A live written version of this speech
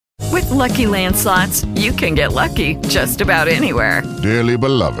Lucky Land Slots, you can get lucky just about anywhere. Dearly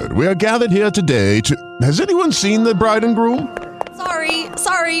beloved, we are gathered here today to... Has anyone seen the bride and groom?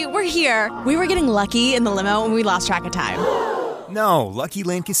 Sorry, we're here. We were getting lucky in the limo and we lost track of time. No, Lucky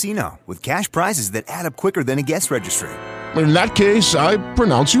Land Casino, with cash prizes that add up quicker than a guest registry. In that case, I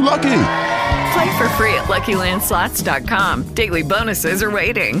pronounce you lucky. Play for free at LuckyLandSlots.com. Daily bonuses are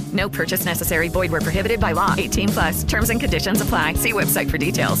waiting. No purchase necessary. Void where prohibited by law. 18+. Terms and conditions apply. See website for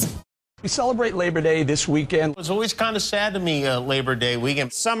details. We celebrate Labor Day this weekend. It's always kind of sad to me, Labor Day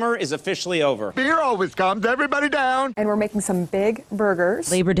weekend. Summer is officially over. Beer always comes. Everybody down. And we're making some big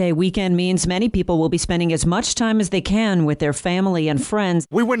burgers. Labor Day weekend means many people will be spending as much time as they can with their family and friends.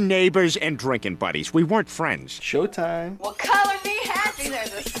 We were neighbors and drinking buddies. We weren't friends. Showtime. Well, color me happy.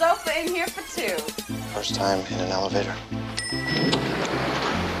 There's a sofa in here for two. First time in an elevator.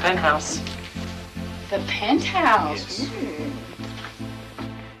 Penthouse. The penthouse. Yes.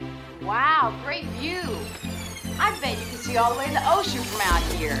 Wow, great view. I bet you can see all the way to the ocean from out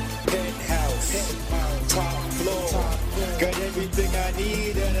here. Penthouse, top floor, got everything I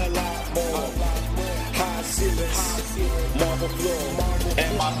need and a lot more. High ceilings, marble floor,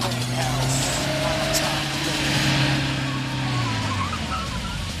 and my penthouse.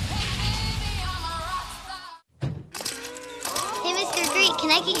 Hey, Mr. Greek,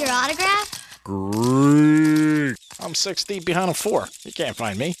 can I get your autograph? Greek. I'm 6 deep behind a 4. You can't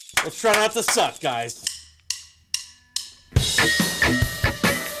find me. Let's try not to suck, guys.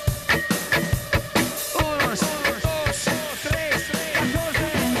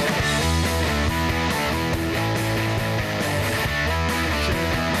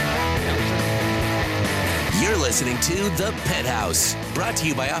 You're listening to The Penthouse, brought to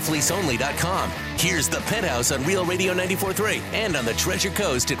you by offleaseonly.com. Here's The Penthouse on Real Radio 94.3 and on the Treasure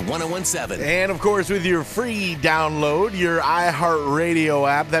Coast at 101.7. And, of course, with your free download, your iHeartRadio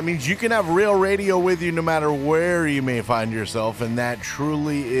app, that means you can have Real Radio with you no matter where you may find yourself, and that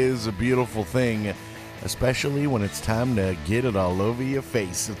truly is a beautiful thing, especially when it's time to get it all over your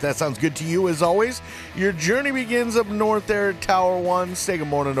face. If that sounds good to you, as always, your journey begins up north there at Tower 1. Say good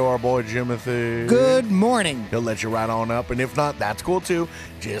morning to our boy, Jimothy. Good morning. He'll let you ride on up, and if not, that's cool too.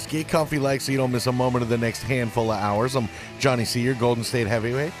 Just get comfy like so you don't miss a moment of the next handful of hours. I'm Johnny C., your Golden State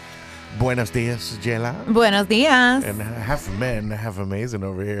heavyweight. Buenos dias, Jayla. Buenos dias. And half men, half amazing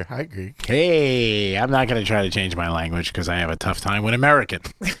over here. Hi, Greek. Hey, I'm not going to try to change my language because I have a tough time with American.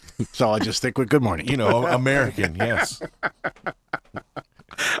 So I'll just stick with good morning. You know, American, yes.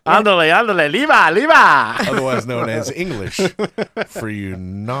 Ándale, liba. Otherwise known as English for you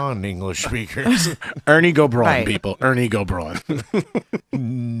non-English speakers. Ernie go brawn, Right. people. Ernie go brawn.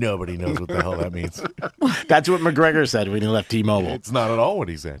 Nobody knows what the hell that means. That's what McGregor said when he left T-Mobile. It's not at all what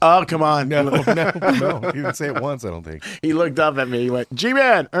he said. Oh, come on. No. He didn't say it once, I don't think. He looked up at me. He went,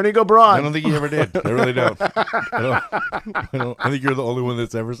 G-Man, Ernie go brawn. I don't think he ever did. I really don't. I think you're the only one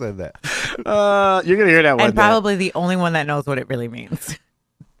that's ever said that. You're going to hear that one And probably the only one that knows what it really means.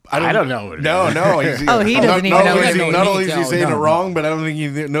 I don't know what it No. is. He doesn't even know what it means. Not only is he saying it No. wrong, but I don't think he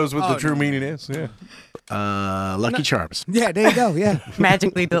knows what the true meaning is. Yeah. Lucky Charms. Yeah, there you go. Yeah.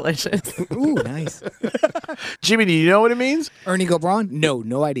 Magically delicious. Ooh, nice. Jimmy, do you know what it means? Ernie Gobron?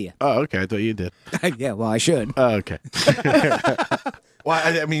 No idea. Oh, okay. I thought you did. Yeah, well, I should. Oh, okay. Well,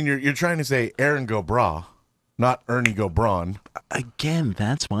 I mean, you're trying to say Aaron go bra, not Ernie go brawn. Again,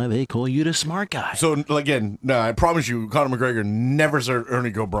 that's why they call you the smart guy. So, again, no, I promise you, Conor McGregor never said Ernie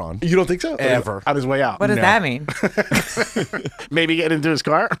go brawn. You don't think so? Ever. On his way out. What does No. that mean? Maybe get into his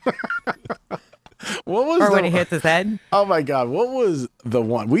car? What was Or when he hits his head? Oh my God. What was the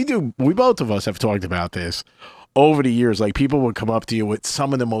one? We both of us have talked about this over the years. Like, people would come up to you with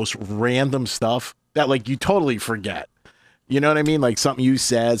some of the most random stuff that, like, you totally forget. You know what I mean? Like, something you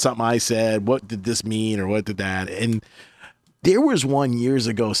said, something I said. What did this mean, or what did that? And there was one years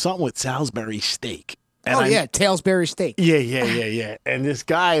ago, something with Salisbury steak. And Talesbury steak. Yeah. And this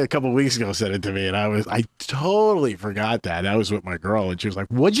guy a couple of weeks ago said it to me, and I totally forgot that. I was with my girl, and she was like,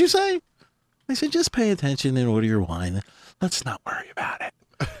 "What'd you say?" I said, "Just pay attention and order your wine. Let's not worry about it.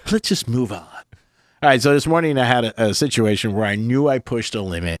 Let's just move on." All right. So this morning I had a situation where I knew I pushed a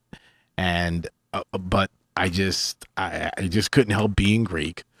limit, and but I just couldn't help being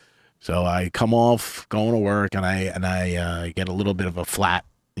Greek. So I come off going to work, and I get a little bit of a flat.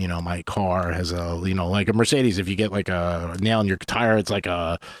 You know, my car has like a Mercedes. If you get like a nail in your tire, it's like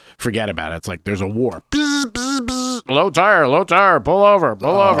forget about it. It's like there's a war. Bzz, bzz, bzz. Low tire, pull over.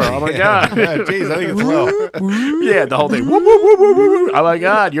 Oh my God. Jeez, I think it's low. Yeah, the whole thing. Whoop, whoop, whoop, whoop, whoop. Oh my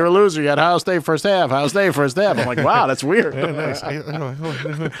God, you're a loser. You had Ohio State first half. I'm like, wow, that's weird. Yeah, nice. I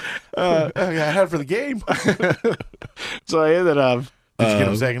had it for the game. So I ended up Did you get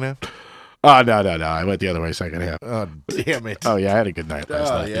him second half? Oh, no. I went the other way second half. Oh, damn it. Oh, yeah, I had a good night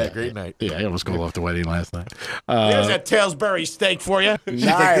last night. Yeah, great night. Yeah, I almost called off the wedding last night. There's that Tailsbury steak for you. She's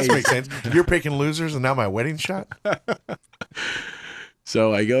like, this makes sense. You're picking losers and now my wedding shot?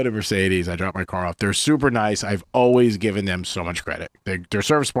 So I go to Mercedes. I drop my car off. They're super nice. I've always given them so much credit. Their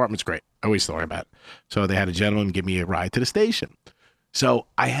service department's great. I always thought about it. So they had a gentleman give me a ride to the station. So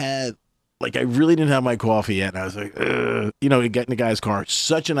I had, I really didn't have my coffee yet. And I was like, get in the guy's car.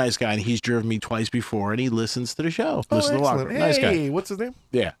 Such a nice guy. And he's driven me twice before. And he listens to the show. Listen to excellent. Nice guy. Hey, what's his name?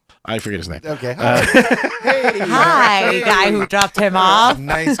 Yeah. I forget his name. Okay. Hi, guy who dropped him off.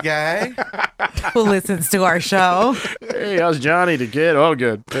 Nice guy. Who listens to our show. Hey, how's Johnny the kid? Oh,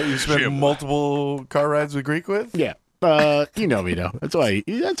 good. That you spent multiple car rides with Greek with? Yeah. You know me, though. That's why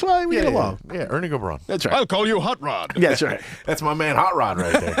we get along. Yeah, Ernie Gobron. That's right. I'll call you Hot Rod. Yeah, that's right. That's my man Hot Rod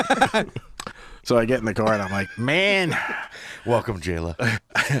right there. So I get in the car and I'm like, man. Welcome, Jayla.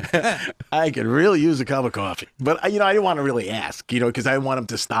 I could really use a cup of coffee. But, I didn't want to really ask, because I didn't want him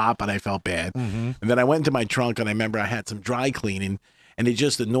to stop and I felt bad. Mm-hmm. And then I went into my trunk and I remember I had some dry cleaning. And it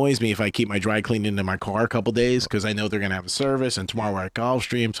just annoys me if I keep my dry cleaning in my car a couple days because I know they're going to have a service. And tomorrow we're at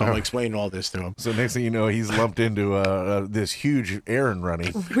Gulfstream, so I'm explaining all this to him. So next thing you know, he's lumped into this huge errand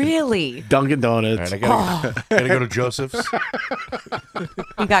running. Really? Dunkin' Donuts. Right, I gotta go to Joseph's.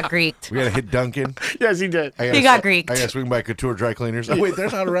 He got Greeked. We got to hit Dunkin'. Yes, he did. He got Greeked. I got to swing by Couture Dry Cleaners. Oh, wait,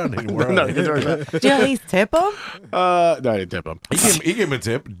 they're not around anymore. No, Did you at least tip him? No, I didn't tip him. He gave him a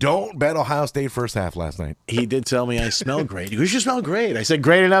tip. Don't bet Ohio State first half last night. He did tell me I smell great. He goes, you smell great. I said,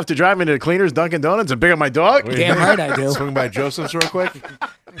 great enough to drive me to the Cleaners, Dunkin' Donuts, and pick up my dog? Damn right I do. Swing by Joseph's real quick.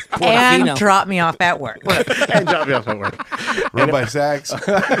 And drop me off at work. And drop me off at work. Run by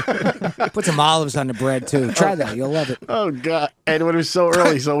Saks. Put some olives on the bread, too. Try that. You'll love it. Oh, God. And when it was so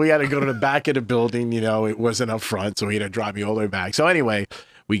early, so we had to go to the back of the building. It wasn't up front, so he had to drive me all the way back. So anyway,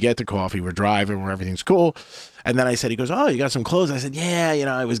 we get the coffee. We're driving where everything's cool. And then I said, he goes, oh, you got some clothes? I said, yeah,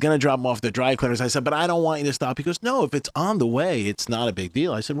 I was going to drop them off at the dry cleaners. I said, but I don't want you to stop. He goes, no, if it's on the way, it's not a big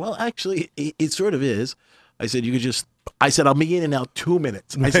deal. I said, well, actually, it sort of is. I said, you could just, I'll be in and out 2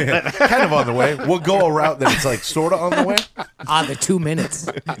 minutes. I said, kind of on the way. We'll go a route that's sort of on the way. On the 2 minutes.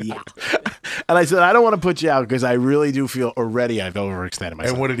 Yeah. And I said, I don't want to put you out because I really do feel already I've overextended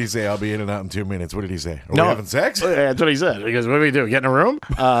myself. And what did he say? I'll be in and out in 2 minutes. What did he say? Are we having sex? That's what he said. He goes, what do we do? Get in a room?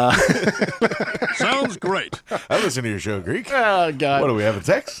 Sounds great. I listen to your show, Greek. Oh, God. What, are we having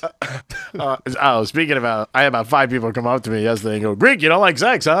sex? Speaking about, I had about 5 people come up to me yesterday and go, Greek, you don't like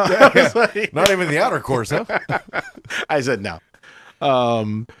sex, huh? Yeah. Not even the outer course, huh? I said no.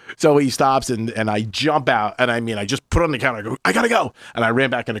 So he stops and I jump out and I just put on the counter. I go, I gotta go. And I ran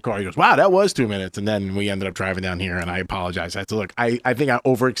back in the car. He goes, wow, that was 2 minutes. And then we ended up driving down here and I apologize. I had to look, I think I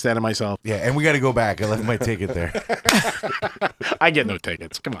overextended myself. Yeah. And we got to go back. I left my ticket there. I get no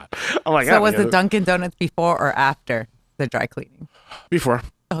tickets. Come on. I'm like, so was the Dunkin' Donuts before or after the dry cleaning? Before.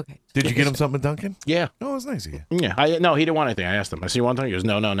 Okay. Did you get him something at Dunkin'? Yeah. Oh, it was nice of you. Yeah. No, he didn't want anything. I asked him. I said, you want something? He goes,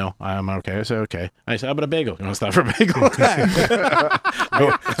 no. I'm okay. I said, okay. I said, how about a bagel? You want to stop for a bagel?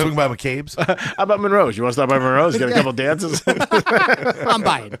 Swing by McCabe's. How about Monroe's? You want to stop by Monroe's? Get a couple dances? I'm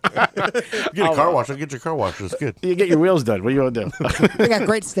buying. Get a car wash. I'll get your car wash. It's good. You get your wheels done. What are you going to do? They got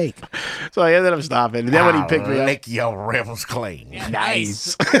great steak. So I ended up stopping. And then when he picked me up. Lick your rims clean.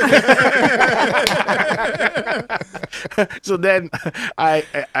 Nice. So then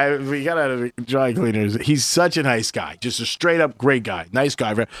we got out of the dry cleaners. He's such a nice guy, just a straight up great guy, nice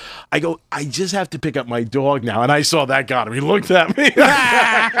guy. I go, I just have to pick up my dog now, and I saw that got him. He looked at me. Pick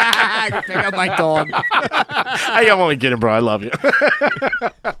up my dog. I'm only kidding, bro. I love you.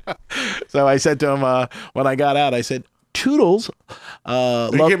 So I said to him when I got out, I said, Toodles.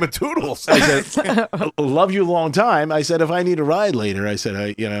 You gave him a Toodles. I said, love you a long time. I said, if I need a ride later, I said,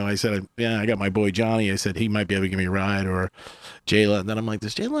 I got my boy Johnny. I said, he might be able to give me a ride, or Jayla. And then I'm like,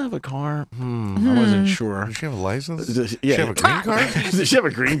 does Jayla have a car? I wasn't sure. Does she have a license? Does she have a green card? Does she have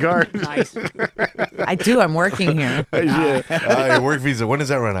a green card? Nice. I do. I'm working here. Your work visa. When does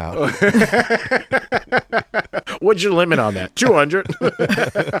that run out? What's your limit on that? 200.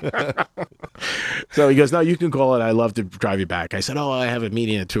 So he goes, no, you can call it. I'd love to drive you back. I said, I have a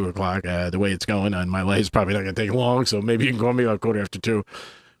meeting at 2:00. The way it's going on my life's probably not going to take long, so maybe you can call me about 2:15.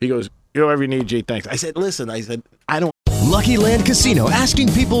 He goes, whatever you need, G, thanks. I said, listen, I don't. Lucky Land Casino,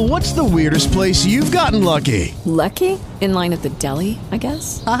 asking people, what's the weirdest place you've gotten lucky? Lucky? In line at the deli, I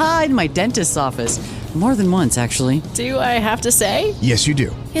guess? Aha, in my dentist's office. More than once, actually. Do I have to say? Yes, you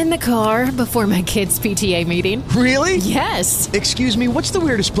do. In the car before my kids' PTA meeting. Really? Yes. Excuse me, what's the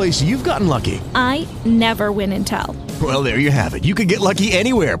weirdest place you've gotten lucky? I never win and tell. Well, there you have it. You can get lucky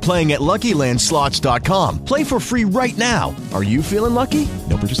anywhere, playing at LuckyLandSlots.com. Play for free right now. Are you feeling lucky?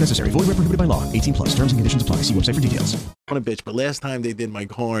 No purchase necessary. Void where prohibited by law. 18 plus. Terms and conditions apply. See website for details. On a bitch, but last time they did my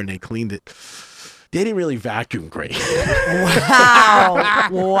car and they cleaned it, they didn't really vacuum great. Wow.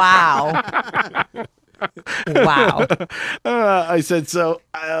 Wow. Wow. I said, so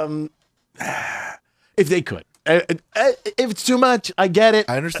if they could. If it's too much, I get it.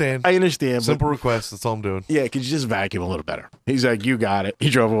 I understand. I understand. Simple request. That's all I'm doing. Yeah, could you just vacuum a little better? He's like, you got it. He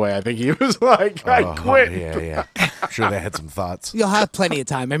drove away. I think he was like, I quit. Yeah. I'm sure they had some thoughts. You'll have plenty of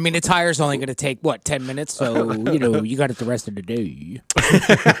time. I mean, the tire's only going to take, 10 minutes? So, you got it the rest of the day.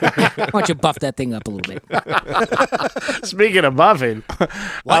 Why don't you buff that thing up a little bit? Speaking of buffing,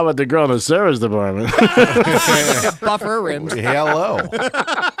 how about the girl in the service department? Buff her rims. Hello.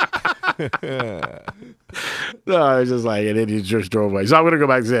 No, I was just like, and then he just drove away. So I'm going to go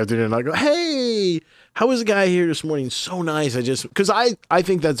back this afternoon and I'll go, hey, how was the guy here this morning? So nice. Because I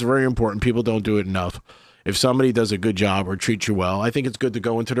think that's very important. People don't do it enough. If somebody does a good job or treats you well, I think it's good to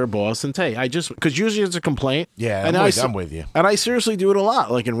go into their boss and say, because usually it's a complaint. Yeah, and I'm with you. And I seriously do it a lot,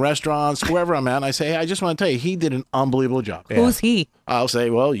 like in restaurants, wherever I'm at. And I say, hey, I just want to tell you, he did an unbelievable job. Yeah. Who's he? I'll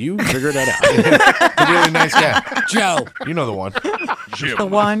say, well, you figured that out. He's a really nice guy. Joe. You know the one. Jim. The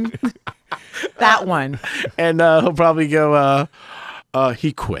one. That one. And he'll probably go,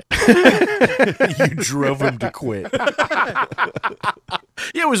 he quit. You drove him to quit.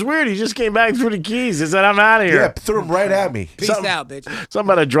 Yeah, it was weird. He just came back through the keys. He said, I'm out of here. Yeah, threw him right at me. Peace out, bitch.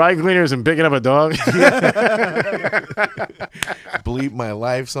 Something about a dry cleaners and picking up a dog. Bleep my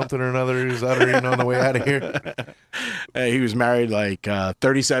life, something or another he was uttering on the way out of here. He was married like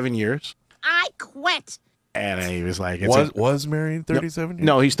 37 years. I quit. And he was like, was married 37 years?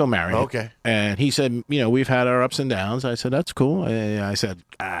 No, he's still married. Okay. And he said, we've had our ups and downs. I said, that's cool. I said,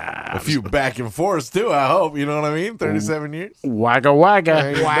 a few back and forths too, I hope. You know what I mean? 37 years. Waka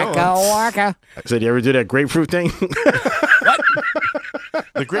waka. Waka waka. I said, you ever do that grapefruit thing? What?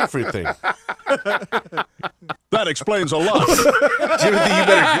 The grapefruit thing. That explains a lot. Timothy, you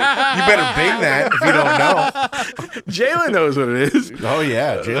better bing that if you don't know. Jayla knows what it is. Oh,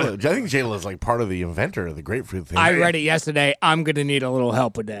 yeah. Jayla. I think Jayla is like part of the inventor of the grapefruit thing. I read it yesterday. I'm going to need a little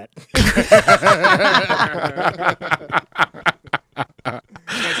help with that.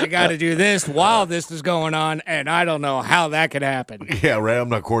 I got to do this while this is going on, and I don't know how that could happen. Yeah, right. I'm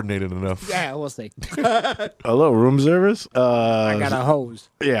not coordinated enough. Yeah, we'll see. Hello, room service. I got a hose.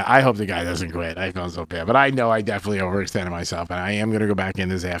 Yeah, I hope the guy doesn't quit. I feel so bad, but I know I definitely overextended myself, and I am going to go back in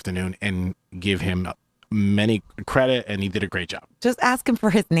this afternoon and give him many credit, and he did a great job. Just ask him for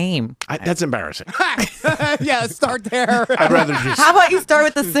his name. That's embarrassing. Yeah, start there. I'd rather just. How about you start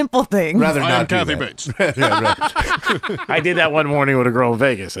with the simple thing? Rather I not am do Kathy that. Bates. Yeah, right. I did that one morning with a girl in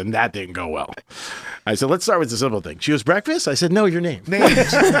Vegas, and that didn't go well. I said, let's start with the simple thing. She goes, breakfast? I said, no, your name.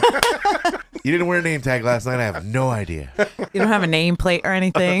 Names. You didn't wear a name tag last night? I have no idea. You don't have a nameplate or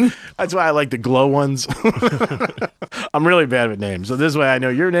anything? That's why I like the glow ones. I'm really bad with names. So this way I know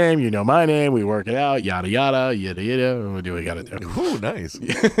your name, you know my name, we work it out, yada, yada, yada, yada. What do we got to do? Ooh, nice.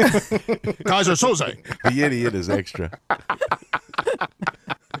 Kaiser Soze. The idiot is extra.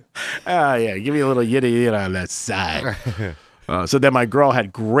 Yeah, give me a little yada, yada on that side. So then my girl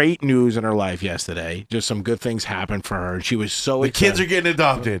had great news in her life yesterday. Just some good things happened for her. She was so excited. Kids are getting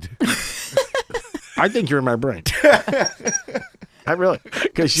adopted. I think you're in my brain. I really,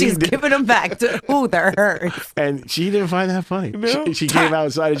 because she's giving them back to who they're hers. And she didn't find that funny. No. She came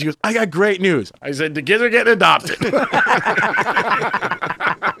outside and she goes, I got great news. I said, the kids are getting adopted.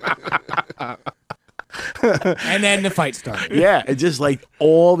 And then the fight started. Yeah, it just like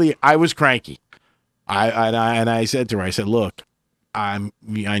I was cranky. I said to her, I said, look, I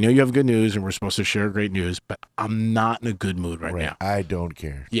know you have good news and we're supposed to share great news, but I'm not in a good mood right now. I don't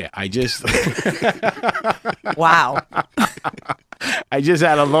care. Yeah, I just Wow. I just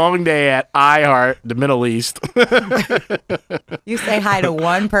had a long day at iHeart, the Middle East. You say hi to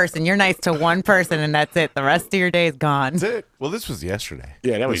one person, you're nice to one person, and that's it. The rest of your day is gone. That's it. Well, this was yesterday.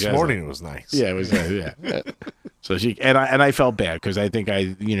 Yeah, that was this morning. It was nice. Yeah, it was. Yeah. So she and I felt bad because I think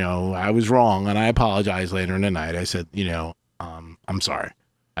I was wrong, and I apologized later in the night. I said, I'm sorry.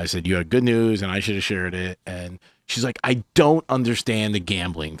 I said you had good news, and I should have shared it. And she's like, I don't understand the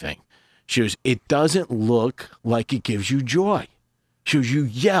gambling thing. She goes, it doesn't look like it gives you joy. She goes, you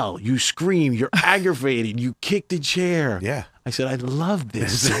yell, you scream, you're aggravated, you kick the chair. Yeah. I said, I love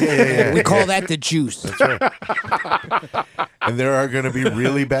this. Yeah. We call that the juice. That's right. And there are going to be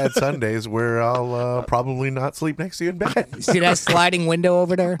really bad Sundays where I'll probably not sleep next to you in bed. See that sliding window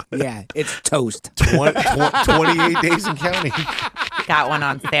over there? Yeah, it's toast. 28 days and counting. got one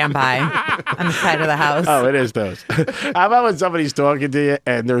on standby on the side of the house. Oh, it is those. How about when somebody's talking to you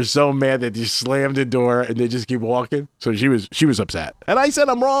and they're so mad that you slam the door and they just keep walking? So she was upset. And I said,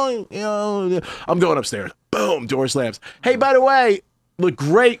 I'm wrong. You know, I'm going upstairs. Boom, door slams. Hey, by the way, look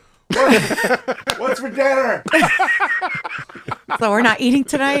great. What's for dinner? So we're not eating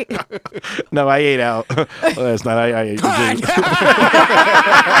tonight? No, I ate out last night. I ate. I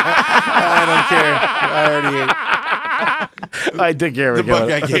don't care. I already ate. I took care of The it.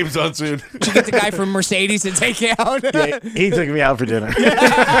 Buckeye game's on soon. Did you get the guy from Mercedes to take you out? Yeah, he took me out for dinner.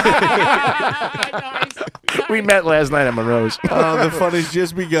 We met last night at Monroe's. Oh, the fun has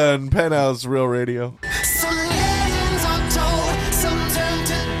just begun. Penthouse Real Radio.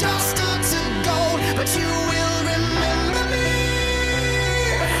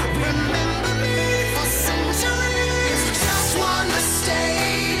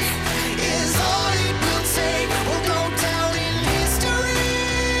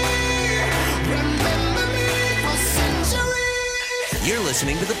 You're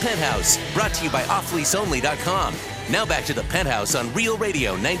listening to The Penthouse, brought to you by offleaseonly.com. Now back to The Penthouse on Real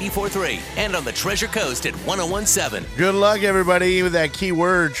Radio 94.3 and on the Treasure Coast at 101.7. Good luck, everybody, with that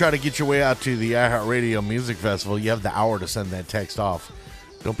keyword. Try to get your way out to the iHeartRadio Music Festival. You have the hour to send that text off.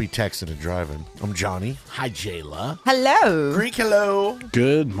 Don't be texting and driving. I'm Johnny. Hi, Jayla. Hello. Greek, hello.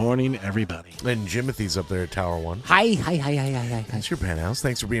 Good morning, everybody. And Jimothy's up there at Tower 1. Hi. That's your Penthouse.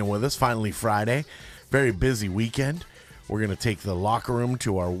 Thanks for being with us. Finally Friday. Very busy weekend. We're going to take the locker room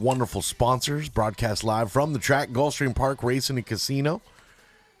to our wonderful sponsors, broadcast live from the track, Gulfstream Park Racing and Casino,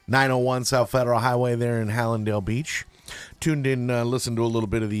 901 South Federal Highway there in Hallandale Beach. Tuned in, listened to a little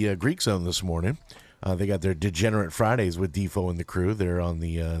bit of the Greek Zone this morning. They got their Degenerate Fridays with Defo and the crew. They're on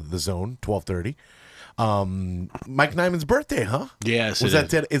the Zone, 12:30. Mike Nyman's birthday, huh? Yes, is it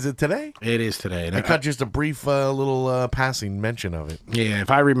today? It is today. I caught just a brief little passing mention of it. Yeah,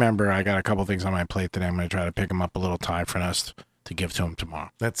 if I remember, I got a couple things on my plate today. I'm going to try to pick him up a little time for us to give to him tomorrow.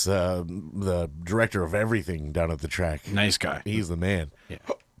 That's the director of everything down at the track. Nice guy. He's the man. Yeah.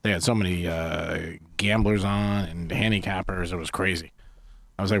 They had so many gamblers on and handicappers. It was crazy.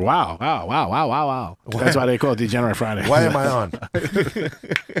 I was like, wow. That's why they call it Degenerate Friday. Why am I on?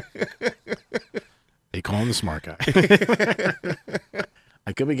 They call him the smart guy.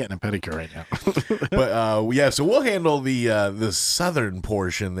 I could be getting a pedicure right now. But yeah, so we'll handle the southern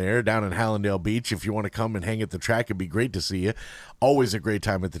portion there down in Hallandale Beach. If you want to come and hang at the track, it'd be great to see you. Always a great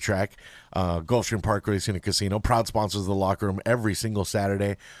time at the track. Gulfstream Park Racing and Casino, proud sponsors of the locker room every single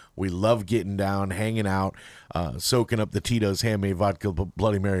Saturday. We love getting down, hanging out, soaking up the Tito's Handmade Vodka,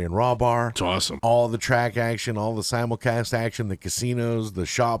 Bloody Mary, and Raw Bar. It's awesome. All the track action, all the simulcast action, the casinos, the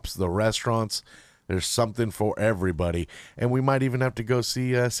shops, the restaurants. There's something for everybody. And we might even have to go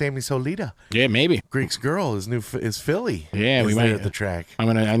see Sammy Solita. Yeah, maybe. Greek's girl is Philly. Yeah, we there might at the track.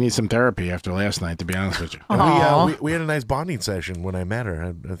 I need some therapy after last night, to be honest with you. We had a nice bonding session when I met her.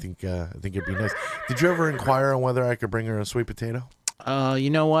 I think it'd be nice. Did you ever inquire on whether I could bring her a sweet potato? You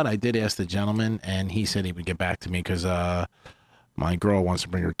know what? I did ask the gentleman, and he said he would get back to me because my girl wants to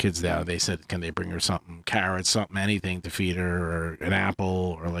bring her kids down. They said, can they bring her something, carrots, something, anything to feed her, or an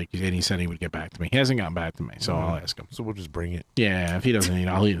apple, or like, and he said he would get back to me. He hasn't gotten back to me, so I'll ask him. So we'll just bring it. Yeah, if he doesn't eat,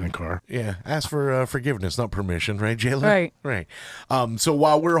 I'll eat in the car. Yeah, ask for forgiveness, not permission, right, Jayla? Right. So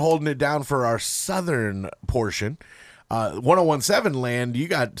while we're holding it down for our southern portion, 1017 land, you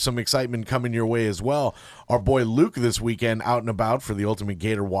got some excitement coming your way as well. Our boy Luke this weekend out and about for the Ultimate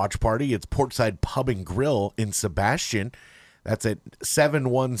Gator Watch Party. It's Portside Pub and Grill in Sebastian. That's at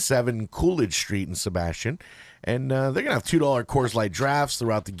 717 Coolidge Street in Sebastian. And they're going to have $2 Coors Light drafts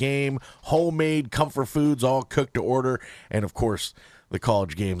throughout the game, homemade comfort foods, all cooked to order, and, of course, the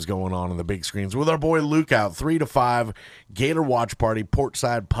college games going on the big screens. With our boy Luke out, 3 to 5, Gator Watch Party,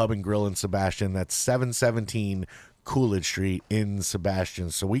 Portside Pub and Grill in Sebastian. That's 717 Coolidge Street in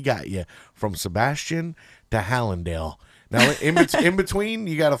Sebastian. So we got you from Sebastian to Hallandale. Now, in between,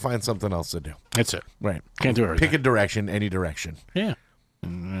 you got to find something else to do. That's it. Right. Can't do everything. Pick a direction, any direction. Yeah.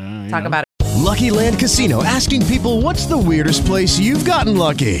 Talk about it. Lucky Land Casino, asking people, what's the weirdest place you've gotten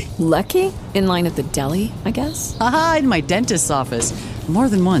lucky? Lucky? In line at the deli, I guess? Aha, in my dentist's office. More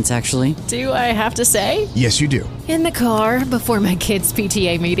than once, actually. Do I have to say? Yes, you do. In the car before my kids'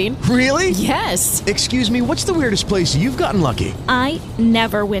 PTA meeting. Really? Yes. Excuse me, what's the weirdest place you've gotten lucky? I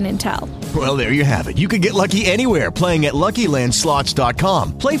never win and tell. Well, there you have it. You can get lucky anywhere, playing at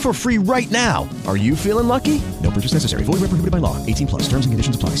LuckyLandSlots.com. Play for free right now. Are you feeling lucky? No purchase necessary. Void where prohibited by law. 18+. Terms and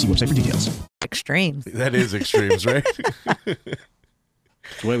conditions apply. See website for details. Extremes. That is extremes, right?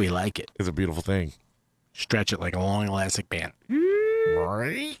 It's the way we like it. It's a beautiful thing. Stretch it like a long elastic band.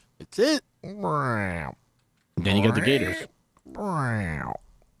 Right? That's it. Then Then you got the Gators. And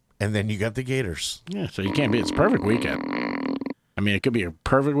then you got the Gators. Yeah, so you can't be. It's a perfect weekend. I mean, it could be a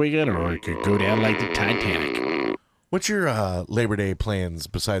perfect weekend, or it could go down like the Titanic. What's your Labor Day plans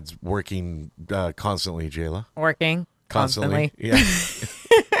besides working constantly, Jayla? Working Constantly. Yeah.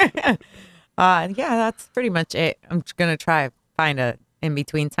 Yeah, that's pretty much it. I'm just gonna try find a in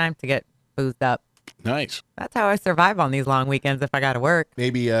between time to get boozed up. Nice. That's how I survive on these long weekends if I gotta work.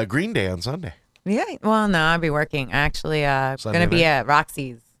 Maybe Green Day on Sunday. Yeah. Well, no, I'll be working. Actually, gonna be at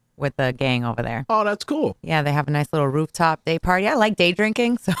Roxy's with the gang over there. Oh, that's cool. Yeah, they have a nice little rooftop day party. I like day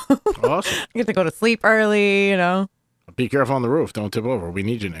drinking, so Awesome. I get to go to sleep early. Be careful on the roof. Don't tip over. We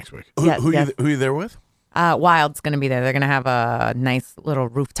need you next week. Who you there with? Wild's gonna be there. They're gonna have a nice little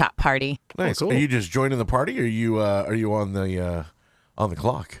rooftop party. Nice. Cool. Are you just joining the party, or are you on the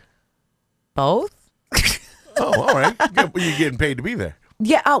clock? Both. Oh, all right. Good. You're getting paid to be there.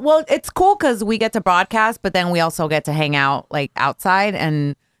 Yeah, well, it's cool because we get to broadcast, but then we also get to hang out like outside,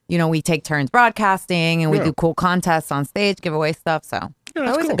 and we take turns broadcasting, and we do cool contests on stage, giveaway stuff. So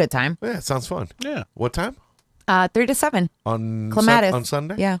always a good time. Yeah, it sounds fun. Yeah. What time? 3 to 7 on Clematis. On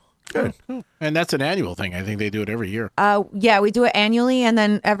Sunday. Yeah. Good. And that's an annual thing. I think they do it every year. Yeah, we do it annually, and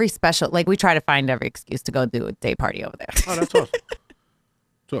then every special, like we try to find every excuse to go do a day party over there. Oh, that's awesome.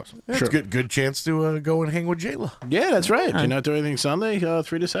 That's awesome. That's a good chance to go and hang with Jayla. Yeah, that's right. If you're not doing anything Sunday,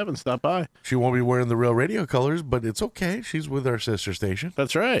 3 to 7, stop by. She won't be wearing the Real Radio colors, but it's okay. She's with our sister station.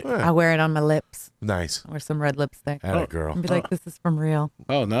 That's right. Yeah. I wear it on my lips. Nice. Or some red lipstick. Atta girl. And be like, this is from Real.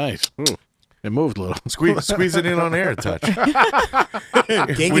 Oh, nice. Ooh. It moved a little. Squeeze it in on air a touch.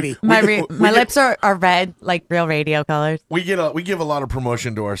 Giggity. My lips are red, like Real Radio colors. We give a lot of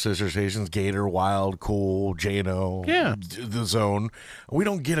promotion to our sister stations: Gator, Wild, Cool, JNO, The Zone. We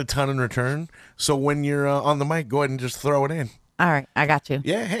don't get a ton in return, so when you're on the mic, go ahead and just throw it in. All right, I got you.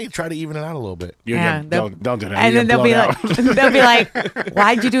 Yeah, hey, try to even it out a little bit. Don't do that. And then they'll be like,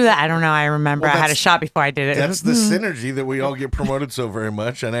 "Why'd you do that?" I don't know. I remember I had a shot before I did it. That's the synergy that we all get promoted so very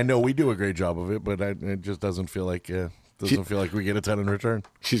much, and I know we do a great job of it, but it just doesn't feel like we get a ton in return.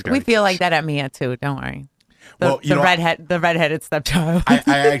 We feel like that at Mia too. Don't worry. The redheaded stepchild. I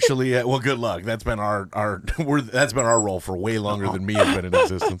actually well, good luck. That's been our role for way longer than me has been in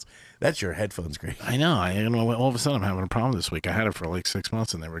existence. That's your headphones, Greg. I know. All of a sudden, I'm having a problem this week. I had it for like 6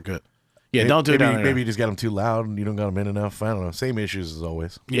 months, and they were good. Yeah, don't do that. Maybe you just got them too loud, and you don't got them in enough. I don't know. Same issues as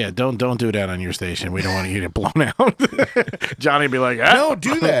always. Yeah, don't do that on your station. We don't want to get it blown out. Johnny would be like, no,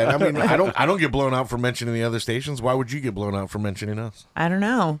 do that. I mean, I don't get blown out for mentioning the other stations. Why would you get blown out for mentioning us? I don't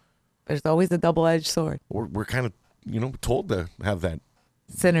know. There's always a double-edged sword. We're kind of told to have that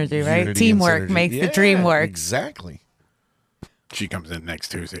synergy, right? Teamwork makes the dream work. Exactly. She comes in next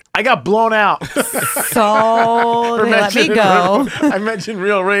Tuesday. I got blown out. So they let me go. I mentioned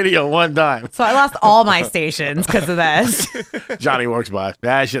Real Radio one time. So I lost all my stations because of that. Johnny walks by.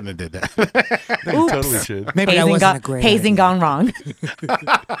 I shouldn't have did that. You totally should. Maybe I wasn't a great hazing gone wrong.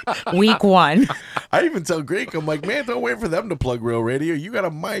 Week 1. I even tell Greek, I'm like, man, don't wait for them to plug Real Radio. You got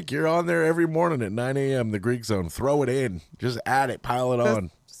a mic. You're on there every morning at 9 a.m., the Greek Zone. Throw it in. Just add it. Pile it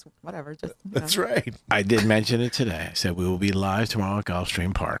on. Whatever. That's right. I did mention it today. I said we will be live tomorrow at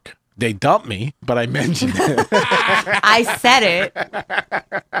Gulfstream Park. They dumped me, but I mentioned it. I said it.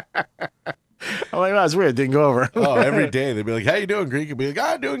 I'm like, that's weird. It didn't go over. Oh, every day they'd be like, how you doing, Greek? I'd be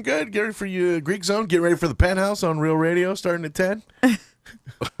like, doing good. Get ready for you, Greek Zone. Get ready for the Penthouse on Real Radio starting at 10.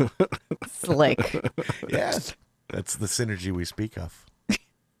 Slick. Yes. That's the synergy we speak of.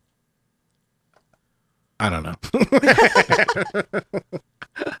 I don't know.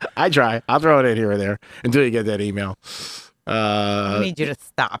 I try. I'll throw it in here or there until you get that email. I need you to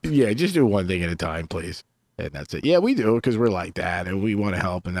stop. Yeah, just do one thing at a time, please. And that's it. Yeah, we do because we're like that and we want to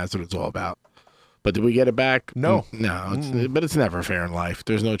help, and that's what it's all about. But did we get it back? No. No, but it's never fair in life.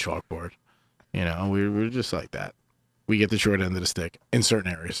 There's no chalkboard. We're just like that. We get the short end of the stick in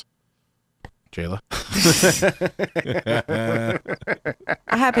certain areas. Jayla?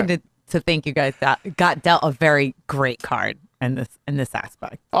 I happen to think you guys got dealt a very great card in this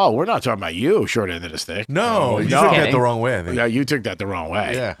aspect. Oh, we're not talking about you, short end of the stick. No, you took that the wrong way, I think. Yeah, you took that the wrong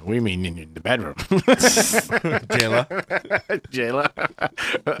way. Yeah. We mean in the bedroom.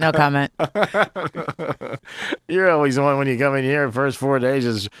 Jayla? No comment. You're always the one when you come in here, the first 4 days,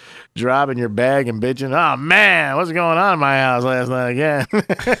 just dropping your bag and bitching. Oh, man, what's going on in my house last night again?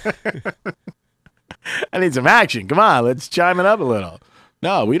 I need some action. Come on, let's chime it up a little.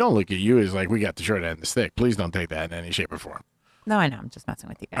 No, we don't look at you as like we got the short end of the stick. Please don't take that in any shape or form. No, I know. I'm just messing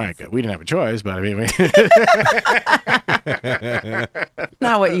with you guys. All right, good. We didn't have a choice, but I mean...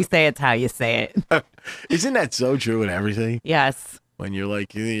 Not what you say, it's how you say it. Isn't that so true in everything? Yes. When you're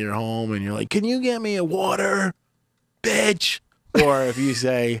like, you're home and you're like, can you get me a water? bitch. Or if you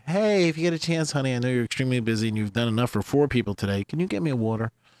say, hey, if you get a chance, honey, I know you're extremely busy and you've done enough for 4 people today. Can you get me a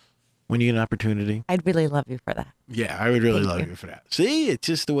water when you get an opportunity? I'd really love you for that. Yeah, I would really love you for that. See, it's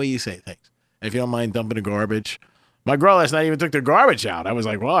just the way you say things. If you don't mind dumping the garbage. My girl last night even took the garbage out. I was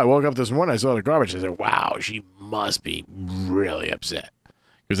like, well, I woke up this morning, I saw the garbage. I said, wow, she must be really upset.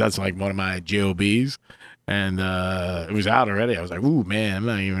 Because that's like one of my JOBs. And it was out already. I was like, ooh, man, I'm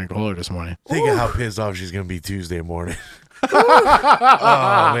not even going to call her this morning. Think of how pissed off she's going to be Tuesday morning.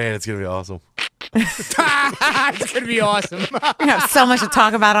 Oh, man, it's going to be awesome. It's going to be awesome. We have so much to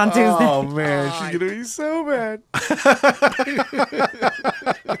talk about on Tuesday. Oh, man, she's going to be so mad.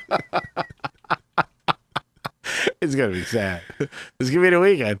 It's going to be sad. It's going to be the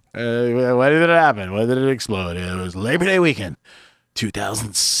weekend. When did it happen? When did it explode? It was Labor Day weekend,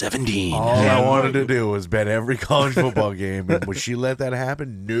 2017. All I wanted to do was bet every college football game. And would she let that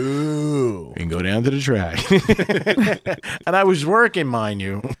happen? No. And go down to the track. And I was working, mind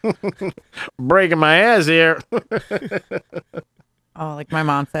you. Breaking my ass here. Oh, like my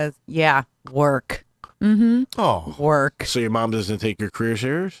mom says, yeah, work. Mm-hmm. Oh. Work. So your mom doesn't take your career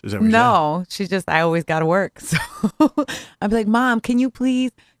serious? Is that what you're No, she's just, I always got to work. So I'm like, Mom, can you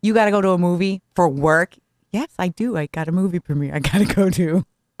please, you got to go to a movie for work? Yes, I do. I got a movie premiere I got to go to.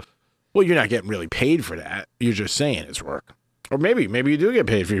 Well, you're not getting really paid for that. You're just saying it's work. Or maybe you do get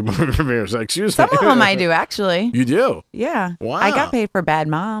paid for your movie premieres. Like, excuse me. Some of them I do, actually. You do? Yeah. Wow. I got paid for Bad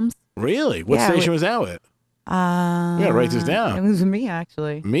Moms. Really? What station was that with? You gotta write this down. It was me,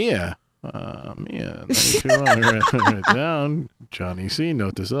 actually. Mia. Mia. 92, write it down. Johnny C.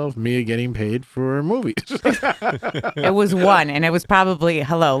 Note to self. Mia getting paid for movies. It was one, and it was probably,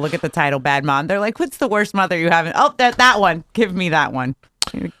 hello, look at the title, Bad Mom. They're like, what's the worst mother you haven't? Oh, that one. Give me that one.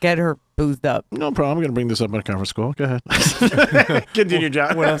 Get her boozed up. No problem. I'm going to bring this up on a conference call. Go ahead. Continue,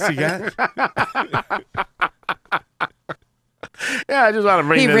 John. What else you got? Yeah, I just want to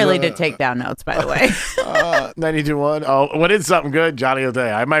bring He this really up. did take down notes, by the way. 92.1. Oh, when it's something good, Johnny will tell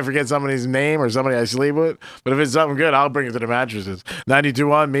you. I might forget somebody's name or somebody I sleep with, but if it's something good, I'll bring it to the mattresses.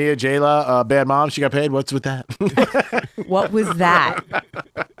 92.1, Mia, Jayla, Bad Mom, she got paid. What's with that? What was that?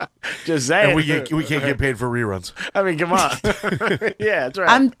 Just saying. And we can't get paid for reruns. I mean, come on. Yeah, that's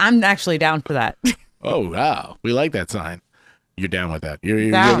right. I'm actually down for that. Oh, wow. We like that sign. You're down with that. You're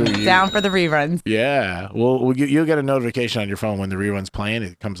Down for the reruns. Yeah. Well, you'll get a notification on your phone when the rerun's playing.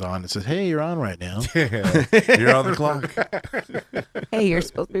 It comes on. It says, hey, you're on right now. Yeah. You're on the clock. Hey, you're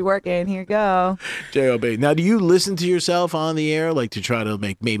supposed to be working. Here you go. J.O.B. Now, do you listen to yourself on the air, like to try to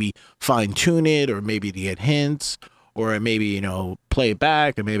maybe fine tune it, or maybe to get hints, or maybe, play it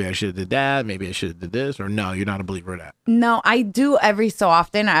back, and maybe I should have did that, maybe I should have did this, or no, you're not a believer of that? No, I do every so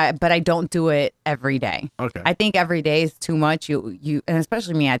often, but I don't do it every day. Okay. I think every day is too much. You and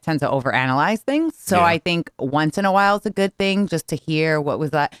especially me, I tend to overanalyze things. So Yeah. I think once in a while is a good thing just to hear what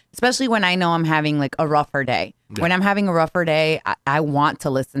was that, especially when I know I'm having like a rougher day. Yeah. When I'm having a rougher day, I want to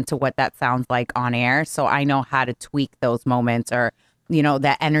listen to what that sounds like on air. So I know how to tweak those moments, or,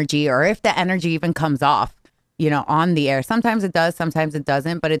 that energy, or if the energy even comes off, on the air. Sometimes it does, sometimes it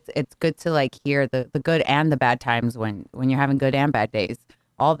doesn't, but it's good to like hear the good and the bad times when you're having good and bad days.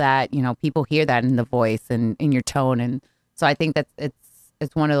 All that, people hear that in the voice and in your tone. And so I think that's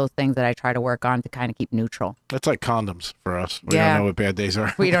it's one of those things that I try to work on to kind of keep neutral. That's like condoms for us. We Yeah. don't know what bad days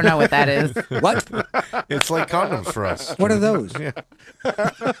are. We don't know what that is. What? It's like condoms for us. What are those? Yeah.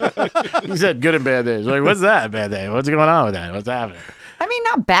 You said good and bad days. Like, what's that bad day? What's going on with that? What's happening? I mean,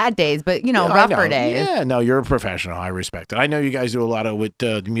 not bad days, but, Yeah, I rougher know. days. Yeah, no, you're a professional. I respect it. I know you guys do a lot of with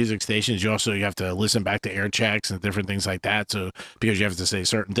the music stations. You have to listen back to air checks and different things like that. So because you have to say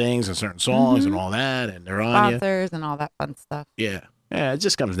certain things and certain songs and all that, and they're on you. Sponsors and all that fun stuff. Yeah, it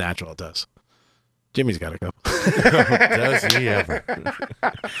just comes natural. It does. Jimmy's got a couple. Does he ever?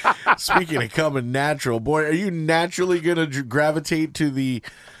 Speaking of coming natural, boy, are you naturally going to gravitate to the,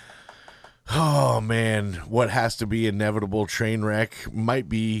 oh man, what has to be inevitable train wreck? Might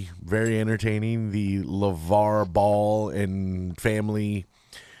be very entertaining. The LeVar Ball and family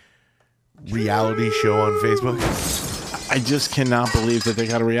reality show on Facebook. I just cannot believe that they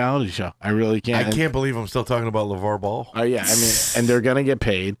got a reality show. I really can't. I can't believe I'm still talking about LeVar Ball. Oh yeah, I mean, and they're gonna get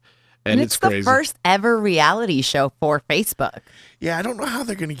paid, and it's the crazy. first ever reality show for Facebook. Yeah, I don't know how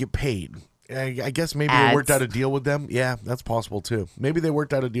they're going to get paid. I guess maybe Ads. they worked out a deal with them. Yeah, that's possible too. Maybe they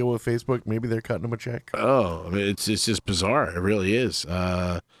worked out a deal with Facebook. Maybe they're cutting them a check. Oh, I mean, it's just bizarre. It really is.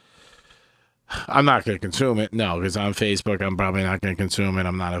 I'm not going to consume it. No, because on Facebook, I'm probably not going to consume it.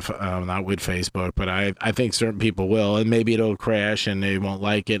 I'm not with Facebook, but I think certain people will, and maybe it'll crash and they won't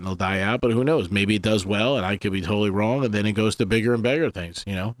like it and it'll die out. But who knows? Maybe it does well, and I could be totally wrong, and then it goes to bigger and bigger things.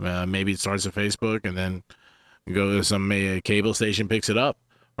 Maybe it starts at Facebook and then Go to some cable station, picks it up,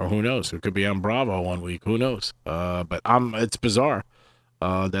 or who knows? It could be on Bravo one week. Who knows? But it's bizarre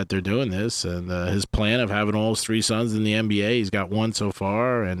that they're doing this, and his plan of having all his 3 sons in the NBA. He's got 1 so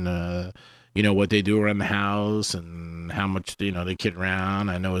far, and what they do around the house and how much they kid around.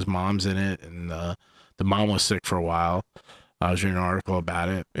 I know his mom's in it, and the mom was sick for a while. I was reading an article about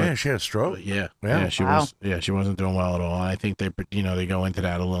it. Yeah, she had a stroke. Yeah, she Wow. was. Yeah, she wasn't doing well at all. I think they go into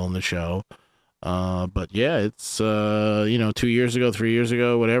that a little in the show. But yeah, it's 2 years ago, 3 years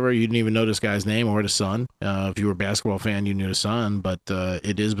ago, whatever. You didn't even know this guy's name or the son. If you were a basketball fan, you knew the son. But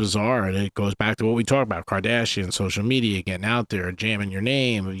it is bizarre, and it goes back to what we talked about: Kardashian, social media, getting out there, jamming your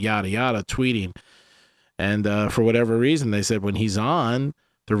name, yada yada, tweeting. And for whatever reason, they said when he's on,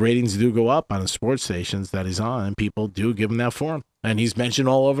 the ratings do go up on the sports stations that he's on, and people do give him that forum. And he's mentioned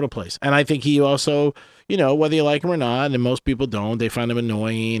all over the place. And I think he also, whether you like him or not, and most people don't, they find him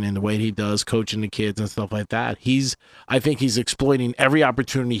annoying and the way he does coaching the kids and stuff like that. I think he's exploiting every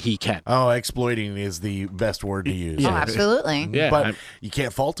opportunity he can. Oh, exploiting is the best word to use. Oh, absolutely. Yeah, but you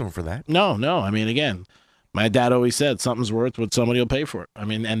can't fault him for that. No. I mean, again, my dad always said something's worth what somebody will pay for it. I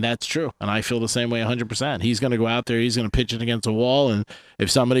mean, and that's true. And I feel the same way 100%. He's going to go out there, he's going to pitch it against a wall, and if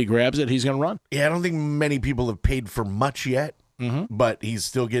somebody grabs it, he's going to run. Yeah, I don't think many people have paid for much yet. Mm-hmm. But he's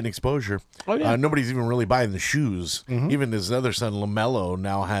still getting exposure. Oh, yeah. Nobody's even really buying the shoes. Mm-hmm. Even his other son, LaMelo,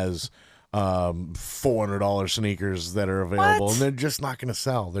 now has $400 sneakers that are available, What? and they're just not going to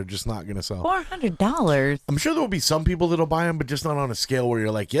sell. $400. I'm sure there will be some people that'll buy them, but just not on a scale where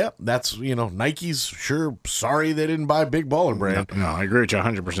you're like, yep, that's, Nike's sure sorry they didn't buy Big Baller Brand. No, I agree with you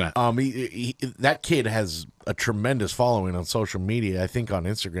 100%. That kid has a tremendous following on social media. I think on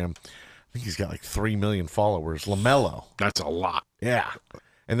Instagram, I think he's got like 3 million followers. LaMelo. That's a lot. Yeah.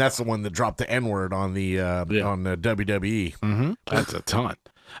 And that's the one that dropped the N-word on the WWE. Mm-hmm. That's a ton.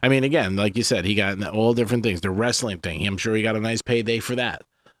 I mean, again, like you said, he got all different things. The wrestling thing, I'm sure he got a nice payday for that.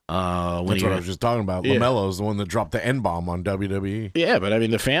 That's what I was just talking about. Yeah. LaMelo's the one that dropped the N-bomb on WWE. Yeah, but I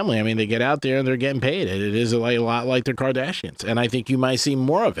mean, the family, they get out there and they're getting paid. It is a lot like the Kardashians. And I think you might see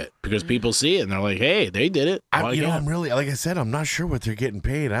more of it because people see it and they're like, hey, they did it. I'm really, like I said, I'm not sure what they're getting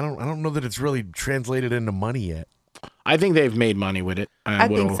paid. I don't know that it's really translated into money yet. I think they've made money with it. I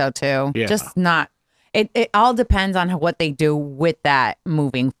think so too. Yeah. Just not. It all depends on what they do with that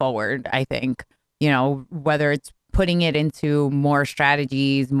moving forward. I think whether it's putting it into more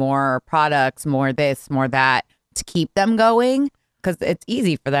strategies, more products, more this, more that to keep them going, because it's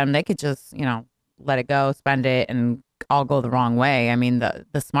easy for them. They could just let it go, spend it, and all go the wrong way. I mean, the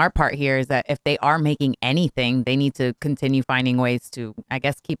smart part here is that if they are making anything, they need to continue finding ways to, I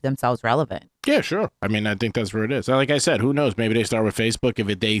guess, keep themselves relevant. Yeah, sure. I think that's where it is. Like I said, who knows? Maybe they start with Facebook.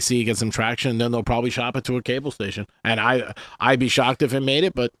 If they see it gets some traction, then they'll probably shop it to a cable station. And I'd be shocked if it made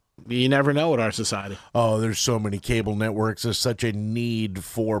it, but you never know with our society. Oh, there's so many cable networks. There's such a need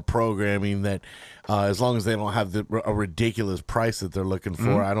for programming that as long as they don't have a ridiculous price that they're looking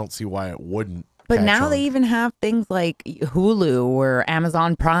for, I don't see why it wouldn't. But now they even have things like Hulu or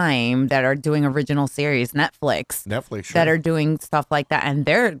Amazon Prime that are doing original series, Netflix sure. that are doing stuff like that. And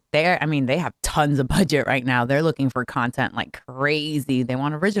they have tons of budget right now. They're looking for content like crazy. They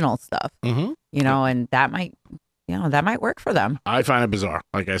want original stuff, and that might work for them. I find it bizarre,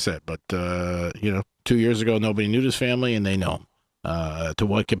 like I said, but 2 years ago, nobody knew this family and they know him. To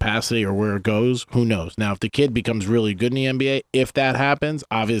what capacity or where it goes, who knows? Now, if the kid becomes really good in the NBA, if that happens,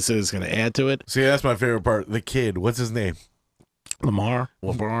 obviously it's going to add to it. See, that's my favorite part. The kid, what's his name?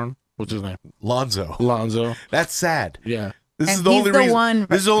 LeBron. What's his name? Lonzo. That's sad. Yeah. This is the only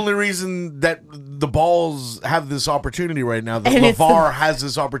reason that the Balls have this opportunity right now. That LeVar has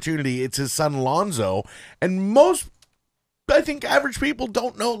this opportunity. It's his son Lonzo, and I think average people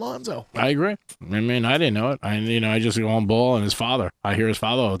don't know Lonzo. I agree. I didn't know it. I just go on Ball and his father. I hear his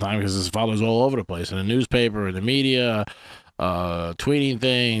father all the time because his father's all over the place in the newspaper, in the media, tweeting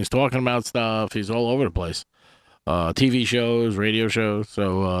things, talking about stuff. He's all over the place. TV shows, radio shows.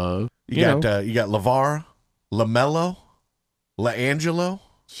 So you got LeVar, LaMelo, LaAngelo,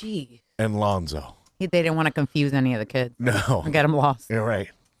 and Lonzo. They didn't want to confuse any of the kids. No, or get them lost. You're right.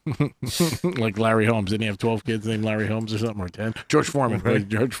 Like Larry Holmes. Didn't he have 12 kids named Larry Holmes or something, or 10? George Foreman. Right.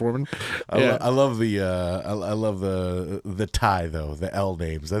 George Foreman. I love the tie though, the L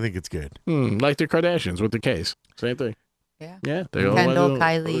names. I think it's good. Like the Kardashians with the Case. Same thing. Yeah. Yeah. Kendall,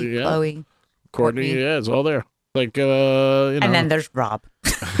 Kylie, Chloe, Courtney. Yeah, it's all there. Like And then there's Rob.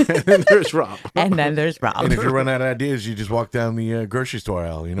 And then there's Rob. And if you run out of ideas, you just walk down the grocery store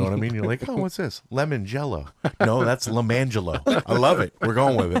aisle. You know what I mean? You're like, oh, what's this? Lemon Jello. No, that's Lamangelo. I love it. We're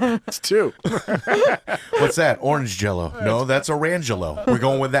going with it. It's two. What's that? Orange Jello. No, that's Orangelo. We're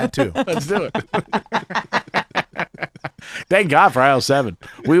going with that too. Let's do it. Thank God for aisle 7.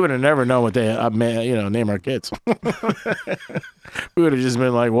 We would have never known what they, name our kids. We would have just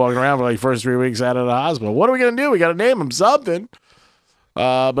been like walking around for like first 3 weeks out of the hospital. What are we gonna do? We got to name them something.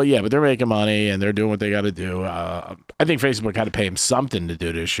 But they're making money and they're doing what they got to do. I think Facebook had to pay him something to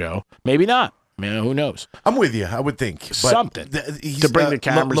do this show. Maybe not. I mean, who knows? I'm with you. I would think but something to bring the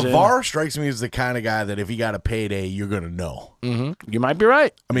cameras in. LeVar strikes me as the kind of guy that if he got a payday, you're gonna know. Mm-hmm. You might be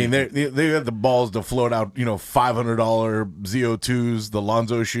right. I mean, they have the balls to float out, $500 ZO2s, the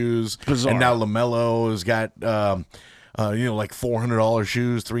Lonzo shoes, Bizarre. And now LaMelo has got, like $400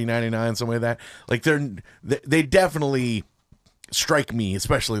 shoes, $399, something like that. Like they definitely strike me,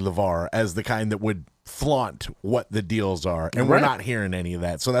 especially LeVar, as the kind that would flaunt what the deals are, and we're not hearing any of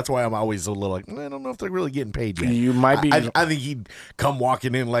that. So that's why I'm always a little like, I don't know if they're really getting paid yet. You might be. I think he'd come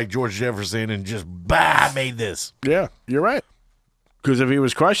walking in like George Jefferson and just, I made this. Yeah, you're right. Because if he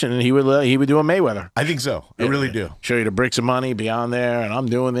was crushing it, he would do a Mayweather. I think so. I really do. Show you the bricks of money beyond there, and I'm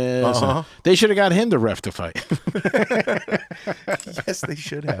doing this. Uh-huh. They should have got him to ref to fight. Yes, they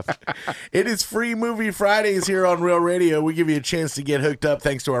should have. It is Free Movie Fridays here on Real Radio. We give you a chance to get hooked up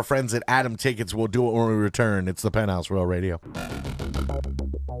thanks to our friends at Adam Tickets. We'll do it when we return. It's the Penthouse Real Radio.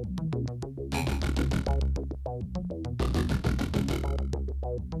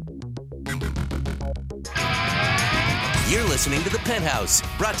 You're listening to The Penthouse,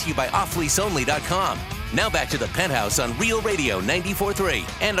 brought to you by offleaseonly.com. Now back to The Penthouse on Real Radio 94.3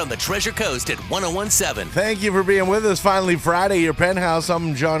 and on the Treasure Coast at 101.7. Thank you for being with us. Finally, Friday, your Penthouse.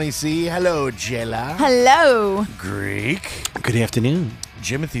 I'm Johnny C. Hello, Jayla. Hello. Greek. Good afternoon.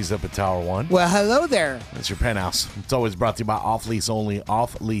 Jimothy's up at Tower 1. Well, hello there. That's your Penthouse. It's always brought to you by Off Lease Only,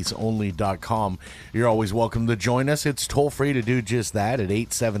 offleaseonly.com. You're always welcome to join us. It's toll-free to do just that at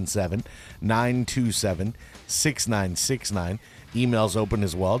 877-927-6969. Email's open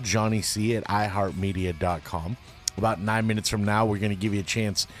as well, johnnyc@iheartmedia.com. About 9 minutes from now, we're going to give you a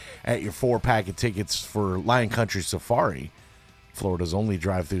chance at your 4-pack of tickets for Lion Country Safari, Florida's only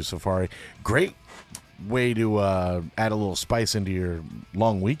drive-through safari. Great way to add a little spice into your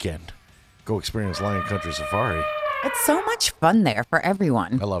long weekend. Go experience Lion Country Safari. It's so much fun there for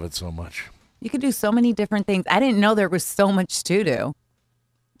everyone. I love it so much. You could do so many different things. I didn't know there was so much to do.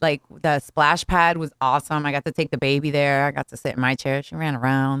 Like, the splash pad was awesome. I got to take the baby there. I got to sit in my chair. She ran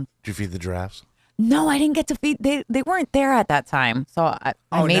around. Did you feed the giraffes? No, I didn't get to feed. They weren't there at that time. So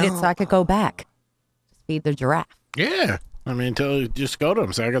I made it so I could go back. Just feed the giraffe. Yeah. I mean, just go to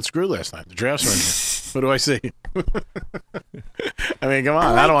them. Say, I got screwed last night. The giraffes are in here. What do I see? I mean, come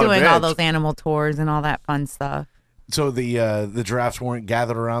on. I don't like want to doing all those animal tours and all that fun stuff. So the giraffes weren't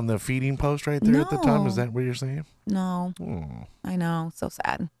gathered around the feeding post right there at the time? Is that what you're saying? No. I know. So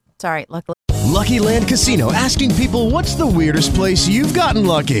sad. It's all right. Luckily. Lucky Land Casino, asking people, what's the weirdest place you've gotten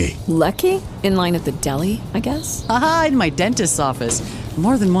lucky? Lucky? In line at the deli, I guess? Aha, in my dentist's office.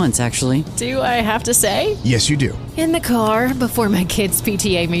 More than once, actually. Do I have to say? Yes, you do. In the car before my kids'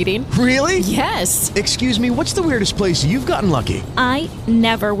 PTA meeting. Really? Yes. Excuse me, what's the weirdest place you've gotten lucky? I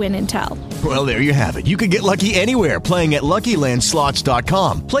never win and tell. Well, there you have it. You can get lucky anywhere, playing at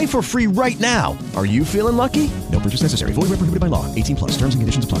LuckyLandSlots.com. Play for free right now. Are you feeling lucky? No purchase necessary. Void where prohibited by law. 18+. Terms and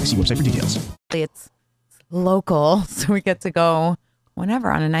conditions apply. See website for details. It's local, so we get to go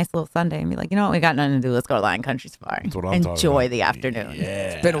whenever on a nice little Sunday and be like, you know what, we got nothing to do. Let's go to Lion Country Safari. That's what I'm talking Enjoy about. the afternoon.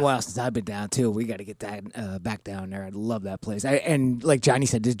 Yeah. It's been a while since I've been down, too. We got to get that back down there. I love that place. And like Johnny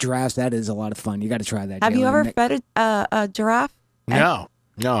said, the giraffes, that is a lot of fun. You got to try that. Have you Jalen. ever fed a giraffe? No.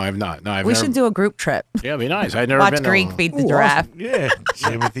 No, I've not. No, We should do a group trip. Yeah, it'd be nice. I've never Watch been Greek to feed the giraffe. Yeah.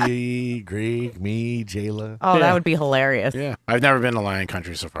 Timothy, Greek, me, Jayla. Oh, that would be hilarious. Yeah. I've never been to Lion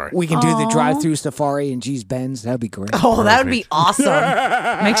Country Safari. We can do the drive-through safari and G's Benz. That'd be great. Oh, that would be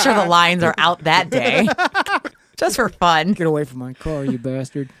awesome. Make sure the lions are out that day. Just for fun. Get away from my car, you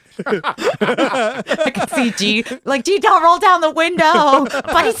bastard. I can see G. Like, G, don't roll down the window.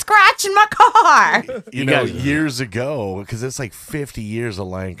 But he's scratching my car. You know, years ago, because it's like 50 years of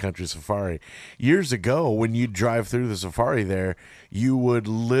Lion Country Safari. Years ago, when you drive through the safari there, you would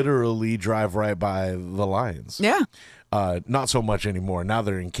literally drive right by the lions. Yeah. Not so much anymore. Now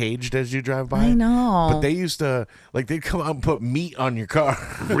they're encaged as you drive by. I know. But they used to, like, they'd come out and put meat on your car.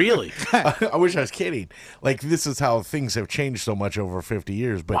 Really? I wish I was kidding. Like, this is how things have changed so much over 50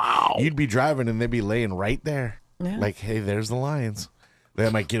 years. But you'd be driving and they'd be laying right there. Yeah. Like, hey, there's the lions. They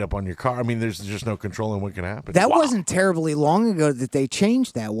might get up on your car. I mean, there's just no controlling what can happen. That wasn't terribly long ago that they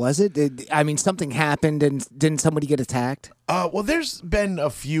changed that, was it? I mean, something happened and didn't somebody get attacked? Well, there's been a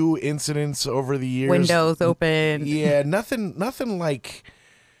few incidents over the years. Windows open. Yeah, nothing like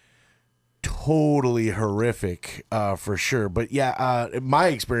totally horrific for sure. But yeah, my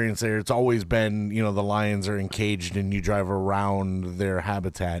experience there, it's always been, the lions are encaged and you drive around their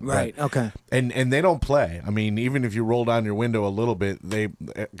habitat. Right. Okay. And they don't play. I mean, even if you roll down your window a little bit,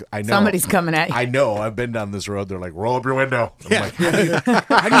 I know Somebody's coming at you. I know. I've been down this road. They're like, roll up your window. I'm like,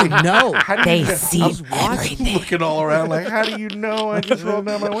 How do you know? They see everything. Looking all around like, how do you know I just rolled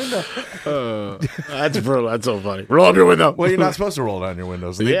down my window? That's brutal. That's so funny. Roll up your window. Well, you're not supposed to roll down your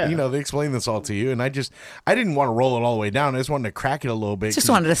windows. They, they explain this all to you, and I didn't want to roll it all the way down. I just wanted to crack it a little bit. Just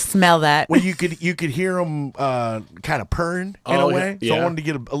wanted to smell that. Well, you could hear them kind of purring in a way, so I wanted to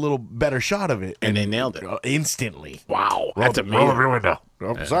get a little better shot of it. And they nailed it instantly. Wow, Roll up your window.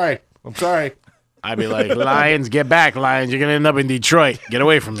 Oh, I'm sorry. I'd be like, Lions, get back, Lions. You're going to end up in Detroit. Get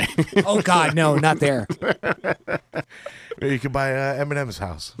away from me. Oh, God, no, not there. You could buy Eminem's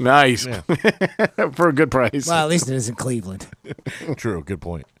house. Nice. Yeah. For a good price. Well, at least it isn't Cleveland. True. Good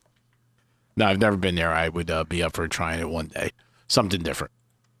point. No, I've never been there. I would be up for trying it one day. Something different.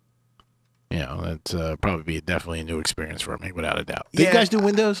 That's probably be definitely a new experience for me, without a doubt. Do you guys do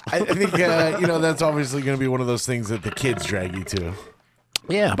windows? I think, that's obviously going to be one of those things that the kids drag you to.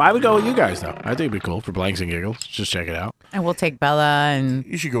 Yeah, but I would go with you guys, though. I think it'd be cool for blanks and giggles. Just check it out. And we'll take Bella and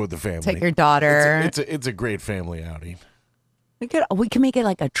you should go with the family. Take your daughter. It's a great family outing. We could make it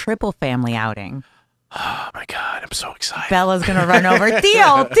like a triple family outing. Oh, my God. I'm so excited. Bella's going to run over.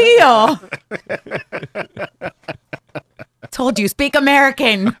 Theo. Told you, speak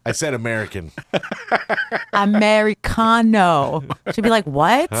American. I said American. Americano. She'd be like,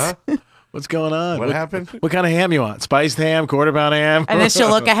 what? Huh? What's going on? What happened? What kind of ham you want? Spiced ham, quarter pound ham? And then she'll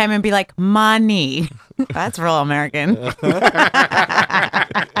look at him and be like, money. That's real American.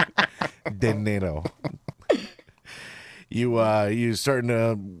 Dinero. You starting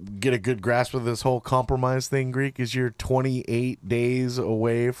to get a good grasp of this whole compromise thing, Greek? Is you're 28 days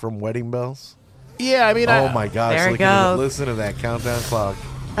away from wedding bells? Yeah, I mean, oh my gosh! There it goes. Listen to that countdown clock.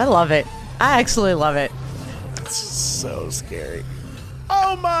 I love it. I actually love it. It's so scary.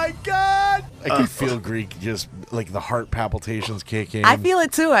 Oh my God! I can feel Greek just like the heart palpitations kick in. I feel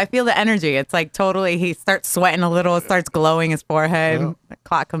it too. I feel the energy. It's like totally. He starts sweating a little. It starts glowing his forehead. Yeah. The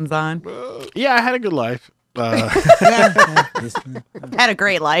clock comes on. Yeah, I had a good life. Had a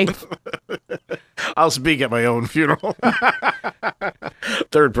great life. I'll speak at my own funeral.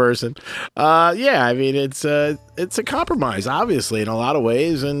 Third person. Yeah, I mean it's a compromise, obviously, in a lot of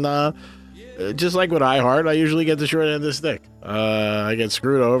ways, and just like with iHeart, I usually get the short end of the stick. I get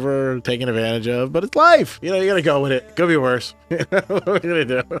screwed over, taken advantage of, but it's life. You gotta go with it. Could be worse. What are you gonna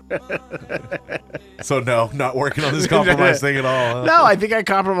do? So no, not working on this compromise thing at all. Huh? No, I think I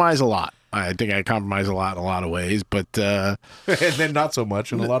compromise a lot. I think I compromise a lot in a lot of ways, but and then not so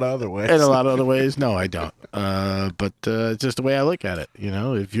much in a lot of other ways. In a lot of other ways, no, I don't. But it's just the way I look at it.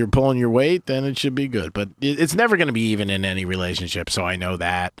 If you're pulling your weight, then it should be good. But it's never going to be even in any relationship, so I know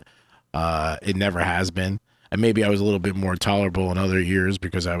that. It never has been. And maybe I was a little bit more tolerable in other years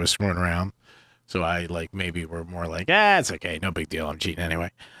because I was screwing around. So I maybe were more like, it's okay, no big deal, I'm cheating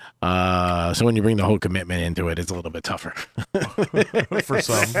anyway. So when you bring the whole commitment into it, it's a little bit tougher. For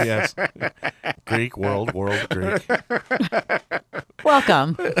some, yes. Greek, world, Greek.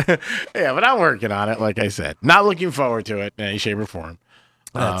 Welcome. Yeah, but I'm working on it, like I said. Not looking forward to it in any shape or form.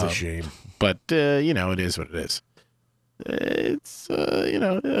 That's a shame. But, it is what it is. It's,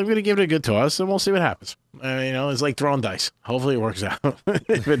 I'm going to give it a good toss, and we'll see what happens. It's like throwing dice. Hopefully it works out.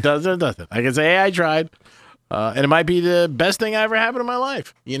 If it doesn't, it doesn't. I can say, hey, I tried. And it might be the best thing I ever happened in my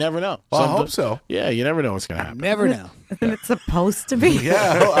life. You never know. Well, I hope so. Yeah, you never know what's going to happen. Never know. Isn't it supposed to be?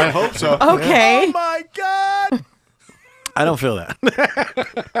 Yeah, I hope so. Okay. Oh, my God. I don't feel that.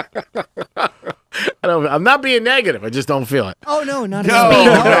 I'm not being negative. I just don't feel it. Oh, no, not No,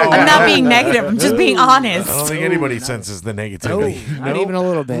 at all. I'm not being negative. I'm just being honest. I don't think anybody senses the negativity. Not even a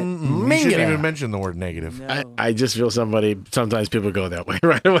little bit. You shouldn't even mention the word negative. No. I just feel sometimes people go that way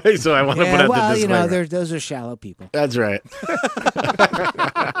right away, so I want to put out the disclaimer. Those are shallow people. That's right.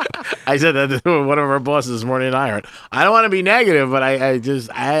 I said that to one of our bosses this morning in iHeart. I don't want to be negative, but I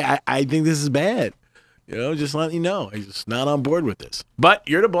think this is bad. Just letting you know. I'm just not on board with this. But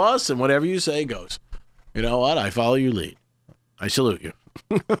you're the boss, and whatever you say goes. You know what? I follow your lead. I salute you.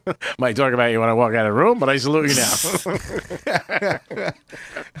 Might talk about you when I walk out of the room, but I salute you now.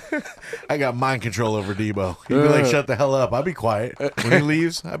 I got mind control over Debo. He'd be like, shut the hell up. I'll be quiet. When he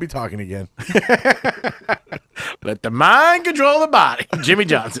leaves, I'll be talking again. Let the mind control the body. Jimmy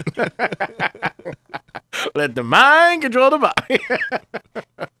Johnson. Let the mind control the body.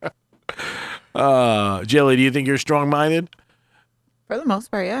 Jelly, do you think you're strong-minded? For the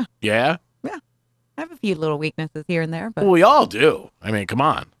most part, yeah. Yeah? Yeah. I have a few little weaknesses here and there, but Well, we all do. I mean, come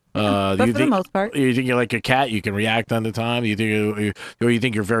on. But for the most part. You think you're like a cat? You can react on the time. You think you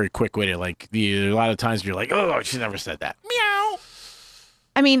think you're very quick witted. Like a lot of times you're like, oh, she never said that. Meow.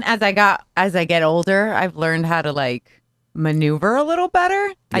 I mean, as I get older, I've learned how to like maneuver a little better.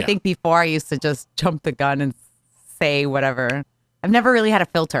 Yeah. I think before I used to just jump the gun and say whatever. I've never really had a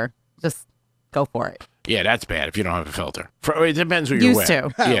filter. Just go for it. Yeah, that's bad if you don't have a filter. It depends who you're with.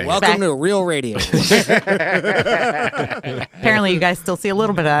 Used to. Yeah, Welcome to Real Radio. Apparently, you guys still see a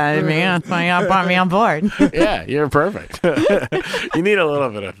little bit of me. That's why you brought me on board. Yeah, you're perfect. You need a little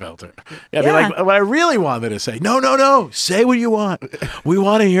bit of filter. Yeah, be like, what I really wanted to say. No. Say what you want. We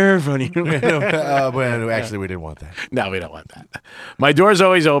want to hear from you. Well, actually, we didn't want that. No, we don't want that. My door's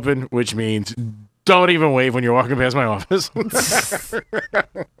always open, which means don't even wave when you're walking past my office.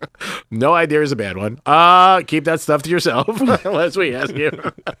 No idea is a bad one. Keep that stuff to yourself unless we ask you.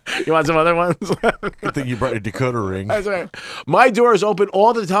 You want some other ones? Good thing you brought your decoder ring. That's right. My door is open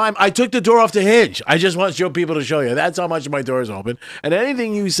all the time. I took the door off the hinge. I just want to show people to show you. That's how much my door is open. And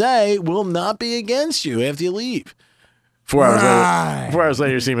anything you say will not be against you after you leave. 4 hours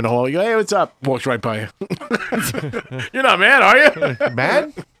later, you see him in the hall. You go, hey, what's up? Walks right by you. You're not mad, are you?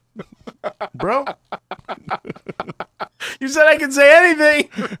 Mad? Bro? You said I could say anything.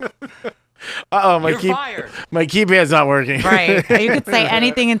 Uh-oh, You're fired. My keypad's not working. Right. You could say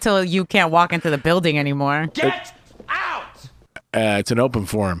anything until you can't walk into the building anymore. Get out! It's an open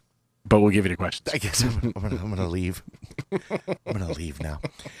forum, but we'll give you the questions. I guess I'm gonna leave. I'm gonna leave now.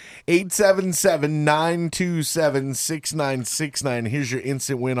 877-927-6969. Here's your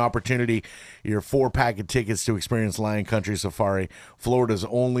instant win opportunity. Your 4-pack of tickets to experience Lion Country Safari, Florida's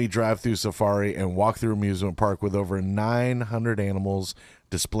only drive-through safari and walk-through amusement park with over 900 animals,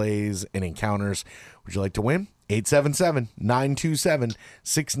 displays, and encounters. Would you like to win?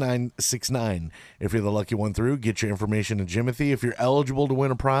 877-927-6969. If you're the lucky one through, get your information to Jimothy. If you're eligible to win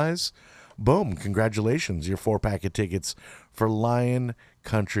a prize, boom, congratulations. Your 4-pack of tickets for Lion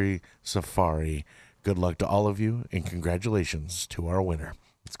Country Safari. Good luck to all of you, and congratulations to our winner.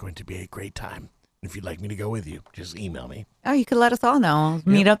 It's going to be a great time. If you'd like me to go with you, just email me. Oh, you could let us all know.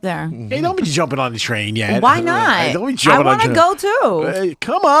 Meet up there. Hey, don't be jumping on the train yet. Why not? Don't be jumping I want to go too. Hey,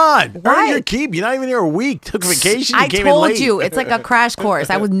 come on. Why? Earn your keep. You're not even here a week. Took vacation. I came in told late. you, it's like a crash course.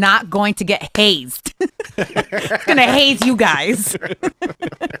 I was not going to get hazed. It's going to haze you guys.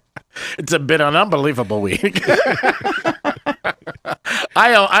 It's a bit an unbelievable week.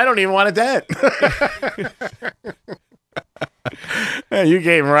 I don't even want it dead. Hey, you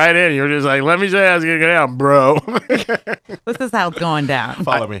came right in. You were just like, let me say I was going to go down, bro. This is how it's going down.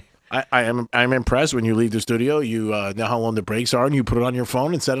 Follow me. I'm impressed when you leave the studio. You know how long the breaks are, and you put it on your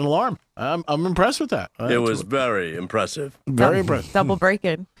phone and set an alarm. I'm impressed with that. It was very impressive. Very impressive. Double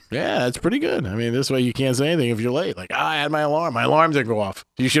break-in. Yeah, that's pretty good. I mean, this way you can't say anything if you're late. Like, I had my alarm. My alarm didn't go off.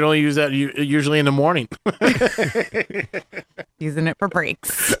 You should only use that usually in the morning. Using it for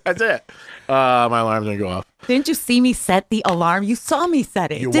breaks. That's it. My alarm didn't go off. Didn't you see me set the alarm? You saw me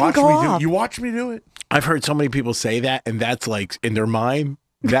set it. It didn't go off. You watched me do it. I've heard so many people say that, and that's like, in their mind,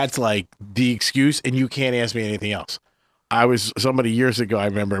 that's like the excuse, and you can't ask me anything else. Somebody years ago, I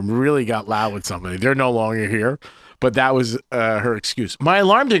remember, really got loud with somebody. They're no longer here, but that was her excuse. My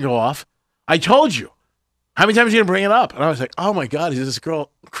alarm didn't go off. I told you. How many times are you going to bring it up? And I was like, oh my God, is this girl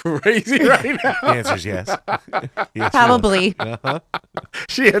crazy right now? The answer is yes. Yes, probably. Uh-huh.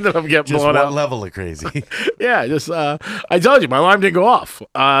 She ended up getting just blown what out. Level of crazy. Yeah, just I told you, my alarm didn't go off.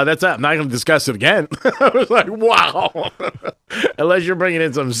 That's that. I'm not going to discuss it again. I was like, wow. Unless you're bringing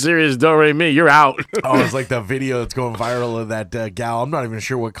in some serious do-re-mi, you're out. Oh, it's like the video that's going viral of that gal. I'm not even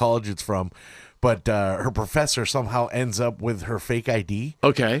sure what college it's from. But her professor somehow ends up with her fake ID.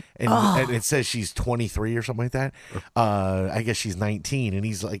 Okay. And it says she's 23 or something like that. I guess she's 19. And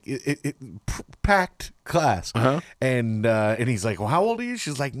he's like, packed class. Uh-huh. And he's like, well, how old are you?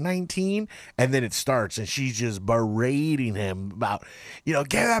 She's like 19. And then it starts, and she's just berating him about, give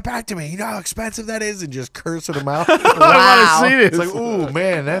that back to me. You know how expensive that is? And just cursing him out. Wow. I want to see this. It's like, ooh,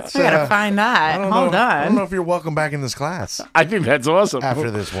 man, that's... I gotta find that. Hold on. I don't know if you're welcome back in this class. I think that's awesome. After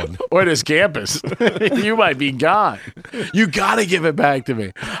this one. Or this campus. You might be gone. You got to give it back to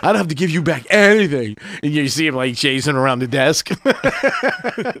me. I don't have to give you back anything. And you see him like chasing around the desk.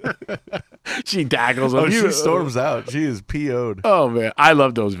 She tackles him. Oh, she storms out. She is PO'd. Oh, man. I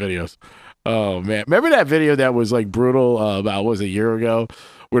love those videos. Oh, man. Remember that video that was like brutal about, a year ago,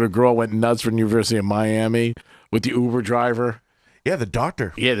 where the girl went nuts for the University of Miami with the Uber driver? Yeah, the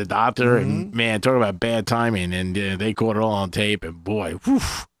doctor. Yeah, the doctor. Mm-hmm. And, man, talk about bad timing. And they caught it all on tape. And, boy, whew,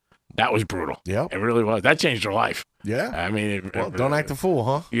 that was brutal. Yeah, it really was. That changed her life. Yeah. I mean, don't act a fool,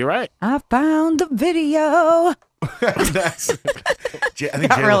 huh? You're right. I found the video. I think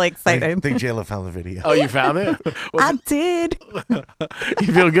Got really excited. I think Jayla found the video. Oh, you found it? I did.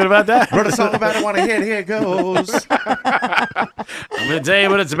 You feel good about that? Wrote a song about it. Want to hit? Here it goes. I'm going to tell you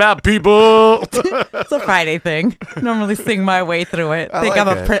what it's about, people. It's a Friday thing. Normally sing my way through it. I Think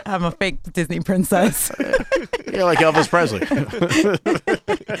like I'm a fake Disney princess. You're like Elvis Presley.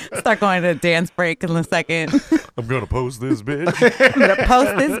 Start going to a dance break in a second. I'm going to post this bitch. I'm going to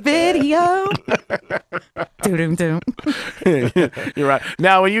post this video. Doom. You're right.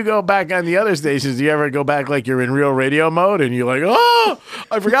 Now, when you go back on the other stations, do you ever go back like you're in real radio mode and you're like, oh,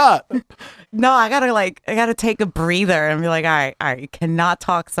 I forgot? No, I gotta take a breather and be like, all right, you cannot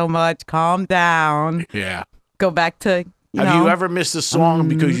talk so much. Calm down. Yeah. Go back to, Have you ever missed a song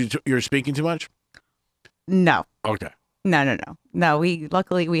because you're speaking too much? No. Okay. No.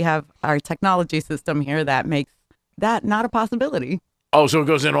 Luckily we have our technology system here that makes that not a possibility. Oh, so it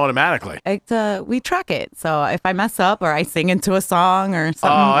goes in automatically. We track it. So if I mess up or I sing into a song or something,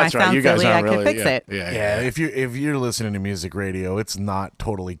 I sound You guys silly, I aren't can really, fix it. Yeah, if you're listening to music radio, it's not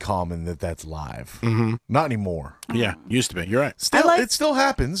totally common that's live. Mm-hmm. Not anymore. Yeah, used to be. You're right. Still, it still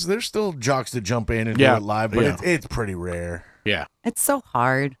happens. There's still jocks that jump in and do it live, but it's pretty rare. Yeah. It's so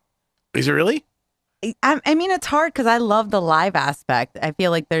hard. Is it really? I mean, it's hard because I love the live aspect. I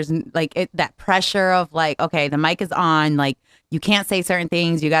feel like there's that pressure of like, okay, the mic is on, like you can't say certain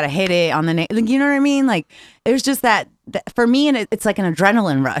things, you got to hit it on the name. Like, you know what I mean? Like there's just that for me, and it's like an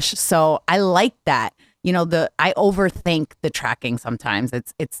adrenaline rush. So I like that. You know, I overthink the tracking sometimes.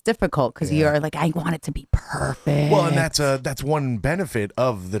 It's difficult because you're like, I want it to be perfect. Well, and that's one benefit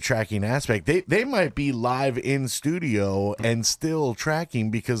of the tracking aspect. They might be live in studio and still tracking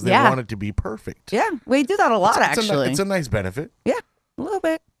because they want it to be perfect. Yeah, we do that a lot, actually. It's a nice benefit. Yeah, a little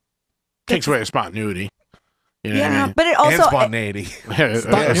bit. Takes away spontaneity. You know what I mean? But it also and spontaneity.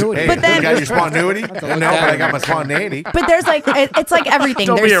 Spontaneity. But then you got your spontaneity. No, but I got my spontaneity. But there's like it's like everything.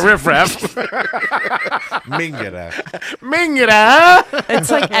 Don't be a riffraff. Mingada.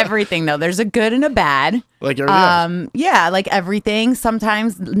 It's like everything though. There's a good and a bad. Like everything. Yeah, like everything.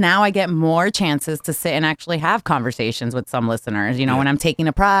 Sometimes now I get more chances to sit and actually have conversations with some listeners. You know, when I'm taking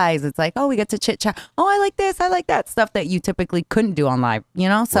a prize, it's like, oh, we get to chit chat. Oh, I like this, I like that stuff that you typically couldn't do on live. You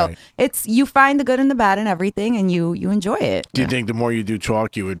know, so it's you find the good and the bad in everything, and you enjoy it. Do you think the more you do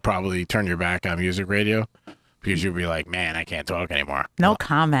talk, you would probably turn your back on music radio because you'd be like, man, I can't talk anymore? No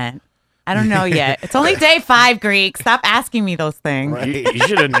comment. I don't know yet. It's only day 5, Greek. Stop asking me those things. Right. You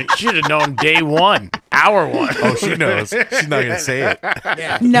should have known day 1, hour 1. Oh, she knows. She's not gonna say it.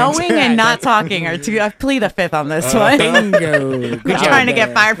 Yeah. Knowing and not talking are two. I plead the 5th on this one. Bingo. You're trying to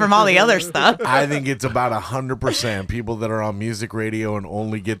get fired from all the other stuff. I think it's about 100% people that are on music radio and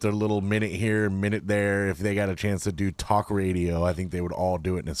only get their little minute here, minute there. If they got a chance to do talk radio, I think they would all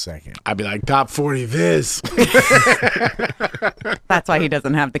do it in a second. I'd be like, top 40 this. That's why he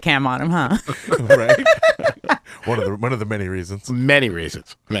doesn't have the cam on him, huh? Right? One of the many reasons. Many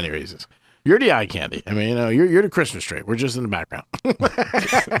reasons. You're the eye candy. I mean, you know, you're the Christmas tree. We're just in the background.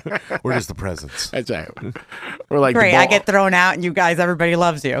 We're just the presents. That's right. We're like great. I get thrown out, and you guys, everybody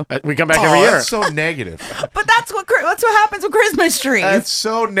loves you. We come back every year. That's so negative. But that's what happens with Christmas trees. That's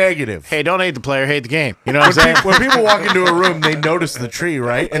so negative. Hey, don't hate the player, hate the game. You know what I'm saying? When people walk into a room, they notice the tree,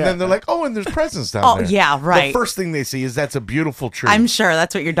 right? And then they're like, "Oh, and there's presents down there." Oh, yeah, right. The first thing they see is that's a beautiful tree. I'm sure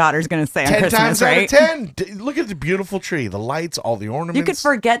that's what your daughter's going to say on 10 Christmas, times right? out of 10. Look at the beautiful tree, the lights, all the ornaments. You could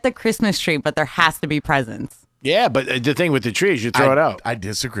forget the Christmas tree, but there has to be presents. Yeah, but the thing with the tree is you throw it out. I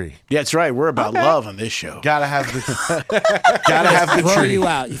disagrey. Yeah, that's right. We're about love on this show. Gotta have the Throw tree. you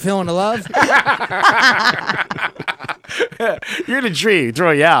out. You feeling the love? You're the tree. You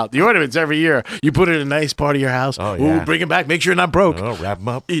throw you out. The ornaments every year. You put it in a nice part of your house. Oh, yeah. Ooh, bring them back. Make sure you're not broke. Oh, wrap them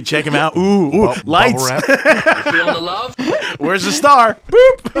up. You check them out. Ooh, lights. Bubble wrap. You feeling the love? Where's the star?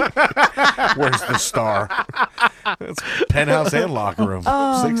 Boop. Where's the star? It's penthouse and locker room.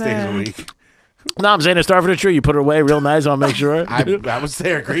 6 days a week. No, I'm saying a star for the tree. You put it away real nice. I'll make sure. I was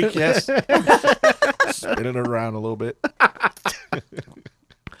there, Greek. Yes. Spinning it around a little bit.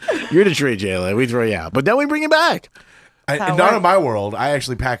 You're the tree, Jayla. We throw you out, but then we bring you back. Not in my world. I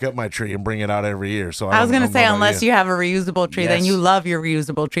actually pack up my tree and bring it out every year. So I was going to say, unless you have a reusable tree, then you love your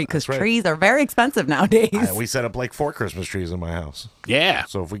reusable tree because trees are very expensive nowadays. We set up like 4 Christmas trees in my house. Yeah.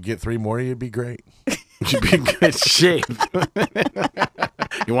 So if we get 3 more, it'd be great. You'd be in good shape.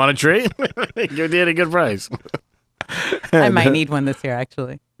 You want a tree? You're at a good price. I might need one this year,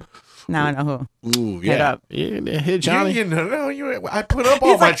 actually. Now I know who. Ooh, Hit yeah. up. Hit Johnny. I put up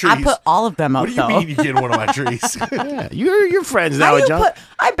all my trees. I put all of them up. What do you mean you get one of my trees? Yeah, you're friends now with John.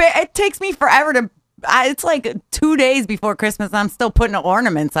 It takes me forever to. It's like 2 days before Christmas, and I'm still putting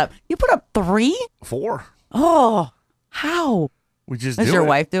ornaments up. You put up 3? 4. Oh, how? We just Does do your it.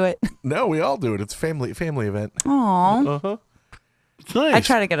 wife do it? No, we all do it. It's a family event. Aw. Uh-huh. It's nice. I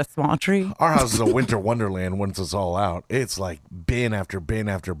try to get a small tree. Our house is a winter wonderland once it's all out. It's like bin after bin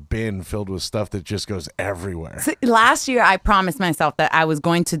after bin filled with stuff that just goes everywhere. So last year, I promised myself that I was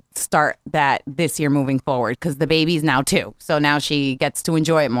going to start that this year moving forward because the baby's now 2. So now she gets to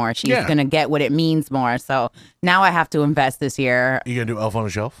enjoy it more. She's going to get what it means more. So now I have to invest this year. You going to do Elf on a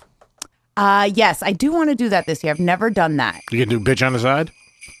Shelf? Yes, I do want to do that this year. I've never done that. You can do bitch on the side?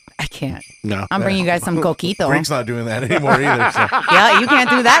 I can't. No. I'm bringing you guys some coquito. Greek's not doing that anymore either. So. Yeah, you can't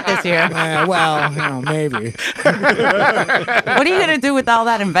do that this year. Maybe. What are you going to do with all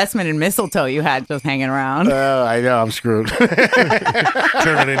that investment in mistletoe you had just hanging around? I know. I'm screwed. Turn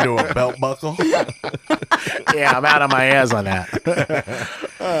it into a belt buckle. Yeah, I'm out of my ass on that.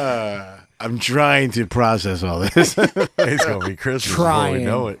 I'm trying to process all this. It's going to be Christmas before we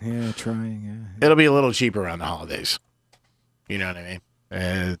know it. Yeah, trying. Yeah. It'll be a little cheaper around the holidays. You know what I mean?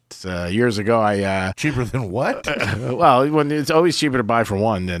 It's years ago. I cheaper than what? Well, when it's always cheaper to buy for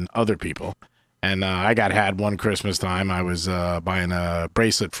one than other people. And I had one Christmas time. I was buying a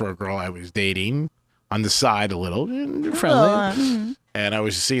bracelet for a girl I was dating on the side a little, friendly. And I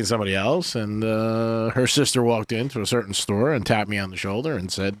was seeing somebody else, and her sister walked into a certain store and tapped me on the shoulder and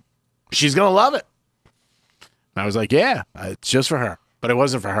said, "She's gonna love it." And I was like, "Yeah, it's just for her." But it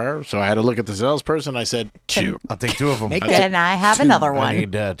wasn't for her, so I had to look at the salesperson. I said, 2. I'll take 2 of them. Can I have another one? I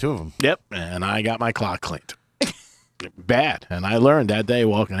need 2 of them. Yep, and I got my clock cleaned. Bad, and I learned that day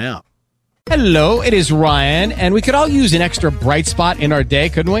walking out. Hello, it is Ryan, and we could all use an extra bright spot in our day,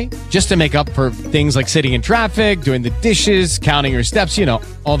 couldn't we? Just to make up for things like sitting in traffic, doing the dishes, counting your steps,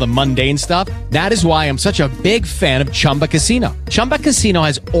 all the mundane stuff. That is why I'm such a big fan of Chumba Casino. Chumba Casino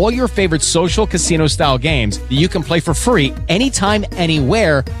has all your favorite social casino-style games that you can play for free anytime,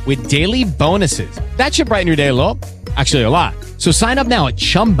 anywhere with daily bonuses. That should brighten your day a little. Actually, a lot. So sign up now at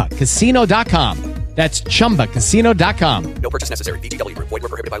ChumbaCasino.com. That's ChumbaCasino.com. No purchase necessary. VGW Group. Void where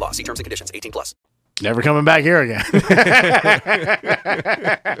prohibited by law. See terms and conditions. 18+. Never coming back here again.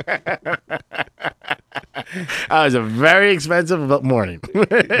 It was a very expensive morning.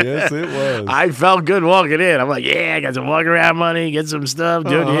 Yes, it was. I felt good walking in. I'm like, yeah, I got some walk around money, get some stuff,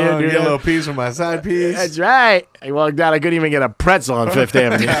 do it here, do get a that. little piece from my side piece. That's right. I walked out. I couldn't even get a pretzel on Fifth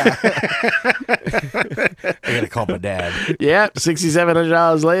Avenue. I gotta call my dad. Yeah,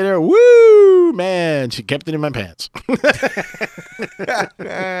 $6,700 later. Woo, man! She kept it in my pants.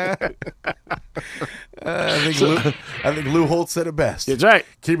 I think Lou Holtz said it best. That's right.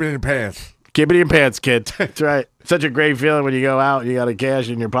 Keep it in your pants. Keep it in your pants, kid. That's right. Such a great feeling when you go out and you got a cash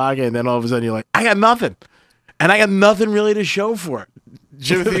in your pocket, and then all of a sudden you're like, I got nothing, and I got nothing really to show for it.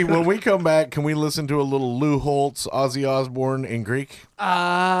 Jimothy, when we come back, can we listen to a little Lou Holtz, Ozzy Osbourne in Greek?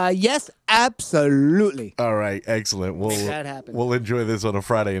 Yes, absolutely. All right, excellent. Make that happen. We'll enjoy this on a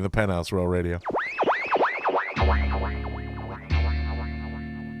Friday in the Penthouse Real Radio.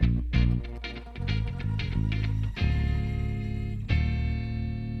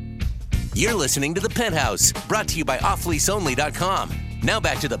 You're listening to The Penthouse, brought to you by offleaseonly.com. Now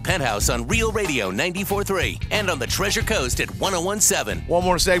back to The Penthouse on Real Radio 94.3 and on the Treasure Coast at 101.7. One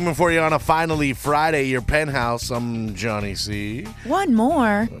more segment for you on a Finally Friday, your Penthouse. I'm Johnny C. One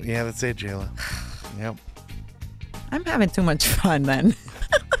more. Yeah, that's it, Jayla. Yep. I'm having too much fun then.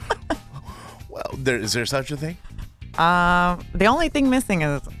 Well, is there such a thing? The only thing missing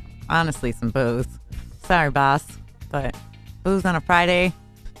is honestly some booze. Sorry, boss, but booze on a Friday,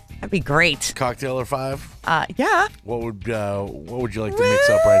 that'd be great. Cocktail or 5? Yeah. What would you like to mix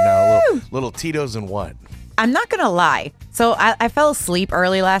up right now? A little Tito's and what? I'm not gonna lie. So I fell asleep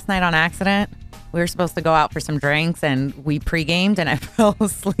early last night on accident. We were supposed to go out for some drinks, and we pre-gamed, and I fell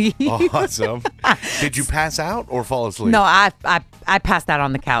asleep. Awesome. Did you pass out or fall asleep? No, I passed out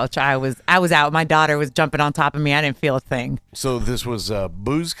on the couch. I was out. My daughter was jumping on top of me. I didn't feel a thing. So this was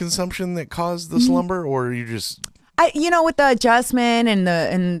booze consumption that caused the slumber, or you just? With the adjustment and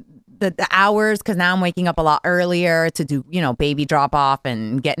the hours, because now I'm waking up a lot earlier to do, baby drop off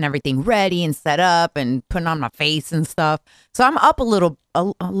and getting everything ready and set up and putting on my face and stuff. So I'm up a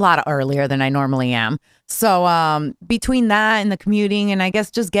lot earlier than I normally am. So between that and the commuting and I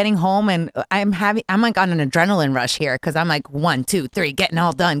guess just getting home, and I'm like on an adrenaline rush here because I'm like 1, 2, 3, getting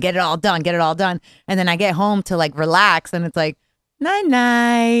all done, get it all done. And then I get home to like relax, and it's like,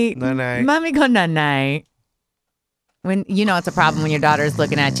 night. Mommy go night. When it's a problem when your daughter's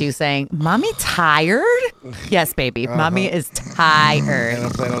looking at you saying, "Mommy tired?" Yes, baby. Mommy is tired. And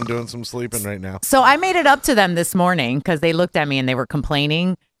I'm planning on doing some sleeping right now. So I made it up to them this morning because they looked at me and they were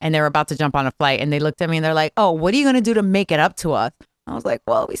complaining and they were about to jump on a flight, and they looked at me and they're like, "Oh, what are you going to do to make it up to us?" I was like,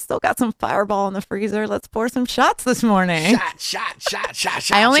 well, we still got some Fireball in the freezer. Let's pour some shots this morning. Shot.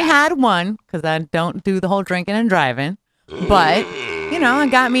 I only had one because I don't do the whole drinking and driving. But,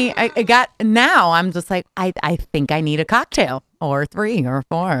 it got me. Now I'm just like, I think I need a cocktail or 3 or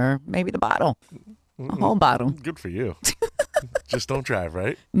 4 or maybe the bottle. A whole bottle. Good for you. Just don't drive,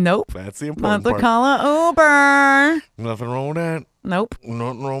 right? Nope. That's the important Not to part. call an Uber. Nothing wrong with that. Nope.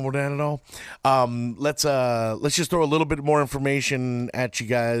 Nothing wrong with that at all. Let's just throw a little bit more information at you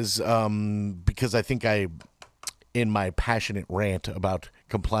guys because I think in my passionate rant about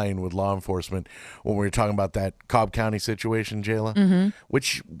complying with law enforcement when we were talking about that Cobb County situation, Jayla,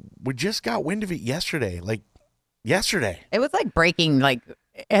 which we just got wind of it yesterday. It was like breaking,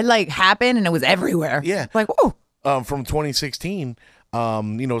 it happened and it was everywhere. Yeah. Like, whoa. From 2016,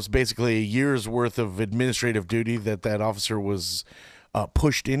 it's basically a year's worth of administrative duty that officer was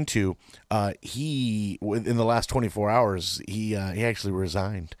pushed into. He, in the last 24 hours, he actually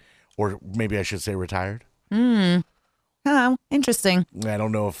resigned, or maybe I should say retired. Oh, interesting. I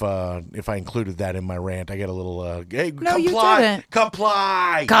don't know if I included that in my rant. I got a little hey, No, you comply,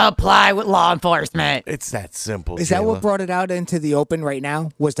 didn't. comply with law enforcement. It's that simple. Is that what Jayla. brought it out into the open right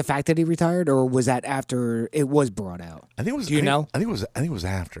now? Was the fact that he retired, or was that after it was brought out? I think it was. Do you know? I think it was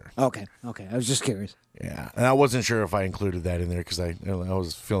after. Okay. I was just curious. Yeah, and I wasn't sure if I included that in there because I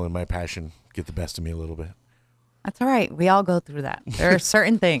was feeling my passion get the best of me a little bit. That's all right. We all go through that. There are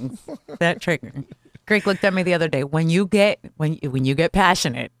certain things that trigger. Greg looked at me the other day. When you get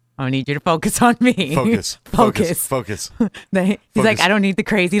passionate, I need you to focus on me. Focus. He's like, I don't need the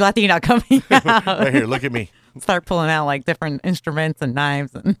crazy Latina coming out. Right here, look at me. Start pulling out like different instruments and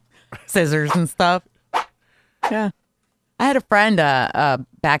knives and scissors and stuff. Yeah, I had a friend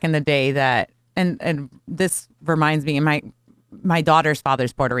back in the day that, and this reminds me, my daughter's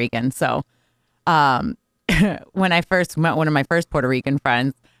father's Puerto Rican, so when I first met one of my first Puerto Rican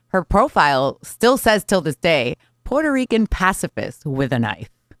friends. Her profile still says till this day, Puerto Rican pacifist with a knife.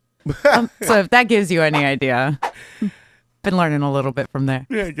 So if that gives you any idea, been learning a little bit from there.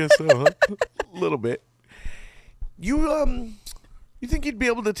 Yeah, I guess so. Huh? A little bit. You think you'd be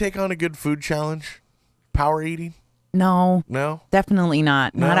able to take on a good food challenge? Power eating? No, definitely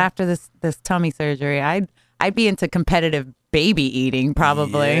not. No? Not after this tummy surgery. I'd be into competitive baby eating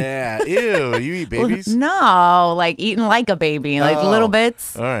probably. Yeah. Ew. You eat babies? No, like eating like a baby, like little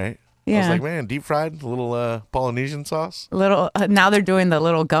bits. All right. I Yeah. was like, man, deep fried, a little Polynesian sauce. Little now they're doing the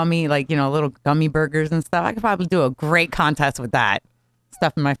little gummy, little gummy burgers and stuff. I could probably do a great contest with that.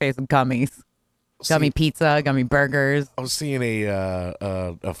 Stuffing my face with gummies, gummy pizza, gummy burgers. I was seeing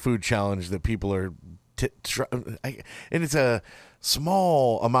a food challenge that people are, and it's a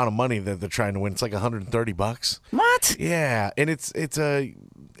small amount of money that they're trying to win. It's like $130. What? Yeah, and it's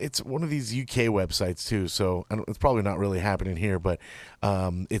one of these UK websites too. So it's probably not really happening here, but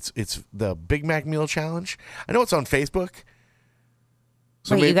it's the Big Mac Meal Challenge. I know it's on Facebook.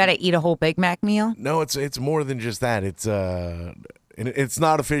 So Wait, you got to eat a whole Big Mac meal? No, it's more than just that. It's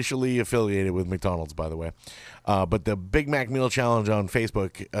not officially affiliated with McDonald's, by the way. But the Big Mac Meal Challenge on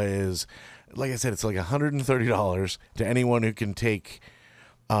Facebook is, like I said, it's like $130 to anyone who can take.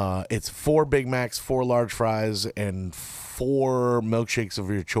 It's 4 Big Macs, 4 large fries, and 4 milkshakes of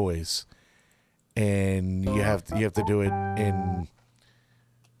your choice, and you have to do it in.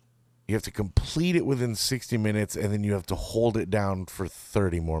 You have to complete it within 60 minutes, and then you have to hold it down for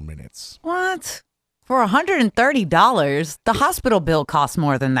 30 more minutes. What? For $130, the hospital bill costs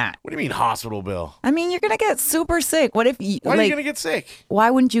more than that. What do you mean hospital bill? I mean, you're going to get super sick. What if you... Why are you going to get sick? Why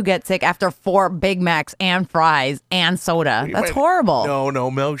wouldn't you get sick after 4 Big Macs and fries and soda? That's horrible.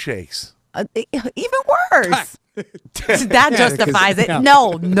 No, milkshakes. Even worse. That justifies it.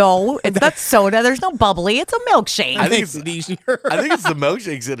 No, it's not soda. There's no bubbly. It's a milkshake. I think it's the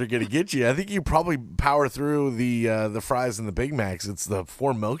milkshakes that are going to get you. I think you probably power through the fries and the Big Macs. It's the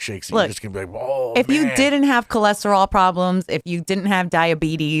 4 milkshakes. You're just going to be like, whoa, if you man. didn't have cholesterol problems, if you didn't have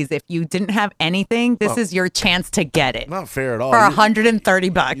diabetes, if you didn't have anything, this is your chance to get it. Not fair at all. For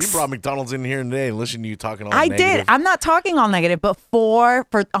 $130. You brought McDonald's in here today and listen to you talking all I negative. did. I'm not talking all negative, but for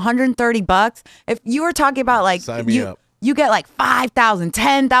 $130, if you were talking about like Sign me up. You get like 5,000,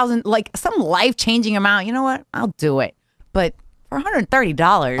 10,000, like some life-changing amount. You know what? I'll do it. But for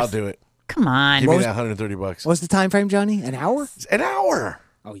 $130, I'll do it. Come on. Give me that $130. What's the time frame, Johnny? An hour? An hour.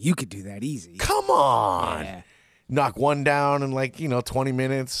 Oh, you could do that easy. Come on. Yeah. Knock one down in 20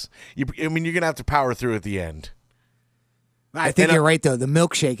 minutes. You're going to have to power through at the end. I think you're right, though. The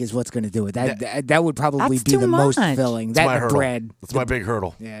milkshake is what's going to do it. That would probably be the most filling. That's That my hurdle. bread. That's my big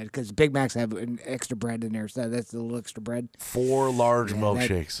hurdle. Yeah, because Big Macs have an extra bread in there, so that's a little extra bread. 4 large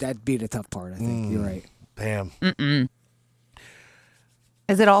milkshakes. That'd be the tough part, I think. You're right. Damn.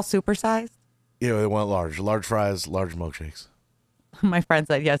 Is it all supersized? Yeah, they want large fries, large milkshakes. My friend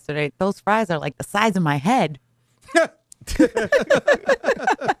said yesterday, those fries are like the size of my head.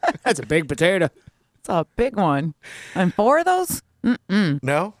 That's a big potato. It's a big one. And 4 of those? Mm-mm.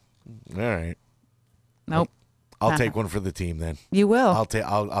 No? All right. Nope. I'll take one for the team then. You will. I'll That's try.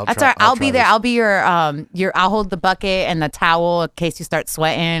 all right. I'll be there. This. I'll be your I'll hold the bucket and the towel in case you start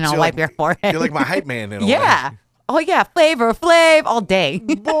sweating. I'll wipe your forehead. You're like my hype man in a yeah. way. Oh yeah, Flavor Flav all day.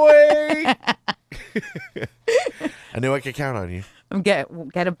 Boy. I knew I could count on you.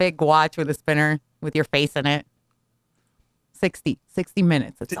 Get a big watch with a spinner with your face in it. 60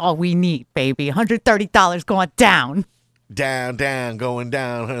 minutes. That's all we need, baby. $130 going down. Down, going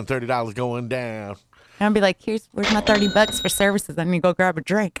down. $130 going down. And I'll be like, where's my $30 for services? I need to go grab a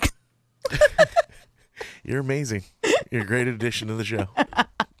drink. You're amazing. You're a great addition to the show.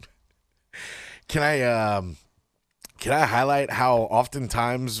 Can I highlight how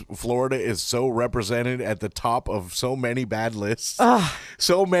oftentimes Florida is so represented at the top of so many bad lists?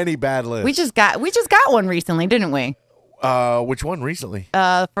 So many bad lists. We just got one recently, didn't we? Which one recently?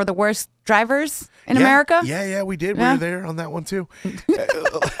 For the worst drivers in America? Yeah, we did. Yeah. We were there on that one too.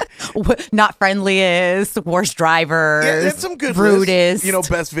 Not friendliest, worst drivers. Yeah, that's some good rudest. lists.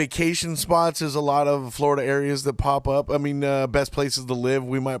 Best vacation spots. There's a lot of Florida areas that pop up. I mean, best places to live.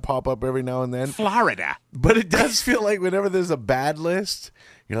 We might pop up every now and then. Florida. But it does feel like whenever there's a bad list,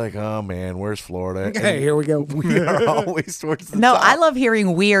 you're like, oh man, where's Florida? Hey, here we go. We are always towards the No, top. I love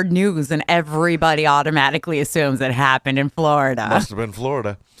hearing weird news, and everybody automatically assumes it happened in Florida. Must have been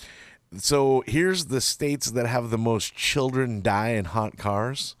Florida. So here's the states that have the most children die in hot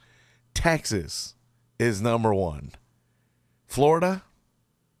cars. Texas is number 1. Florida,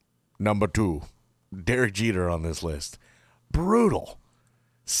 number 2. Derek Jeter on this list. Brutal.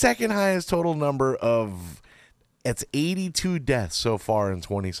 Second highest total number of, it's 82 deaths so far in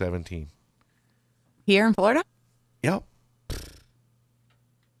 2017. Here in Florida? Yep.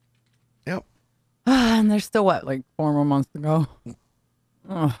 And there's still, like 4 more months to go?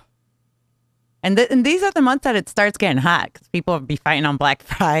 Ugh. And these are the months that it starts getting hot because people will be fighting on Black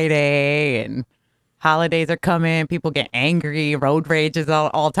Friday and holidays are coming. People get angry. Road rage is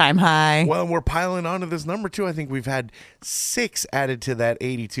all-time high. Well, and we're piling onto this number, too. I think we've had 6 added to that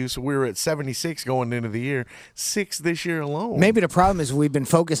 82. So we were at 76 going into the year. 6 this year alone. Maybe the problem is we've been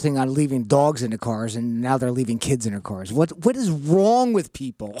focusing on leaving dogs in the cars, and now they're leaving kids in their cars. What is wrong with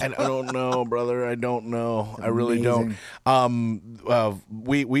people? And I don't know, brother. I don't know. I really Amazing. don't.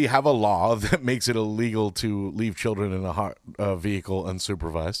 We have a law that makes it illegal to leave children in a hot vehicle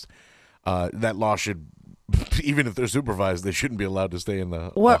unsupervised. That law should, even if they're supervised, they shouldn't be allowed to stay in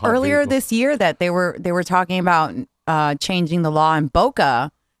the. Well, hot earlier vehicle. this year that they were talking about changing the law in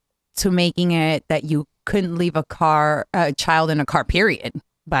Boca to making it that you couldn't leave a child in a car, period,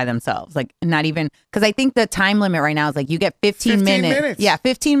 by themselves. Like not even, because I think the time limit right now is like you get 15 minutes. Yeah,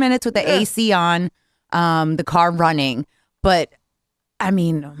 15 minutes with the AC on, the car running. But I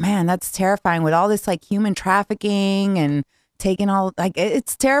mean, man, that's terrifying with all this like human trafficking and taking all, like,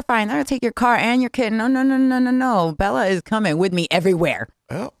 it's terrifying. They're going to take your car and your kid. No. Bella is coming with me everywhere.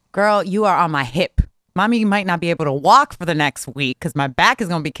 Oh. Girl, you are on my hip. Mommy might not be able to walk for the next week because my back is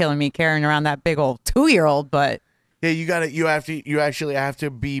going to be killing me carrying around that big old 2-year-old, but. Yeah, you actually have to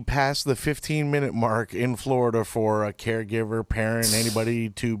be past the 15-minute mark in Florida for a caregiver, parent, anybody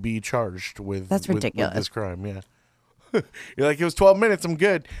to be charged with. That's ridiculous. With this crime, yeah. You're like, it was 12 minutes. I'm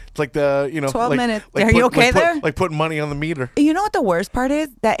good. It's like 12 minutes. Like Are you okay there? Like putting money on the meter. You know what the worst part is?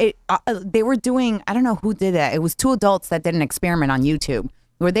 That they were doing, I don't know who did that. It was 2 adults that did an experiment on YouTube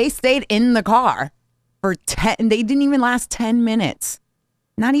where they stayed in the car for 10, they didn't even last 10 minutes.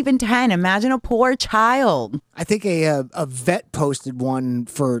 Not even 10. Imagine a poor child. I think a vet posted one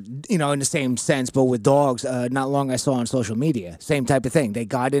for, in the same sense, but with dogs. Not long I saw on social media. Same type of thing. They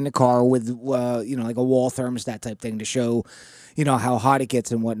got in the car with, like a wall thermostat type thing to show, how hot it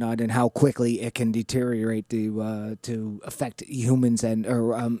gets and whatnot and how quickly it can deteriorate to affect humans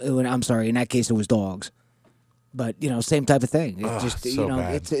I'm sorry, in that case it was dogs. But, same type of thing. It's just, so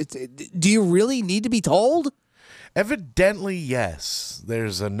bad. Do you really need to be told? Evidently, yes.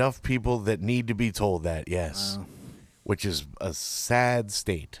 There's enough people that need to be told that, yes. Wow. Which is a sad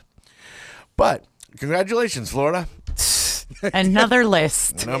state. But congratulations, Florida. Another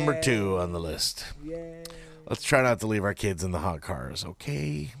list. Number 2 on the list. Yay. Let's try not to leave our kids in the hot cars,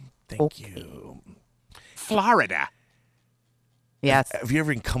 okay? Thank you. Florida. Yes. Have you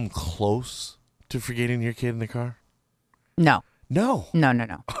ever come close to forgetting your kid in the car? No. No.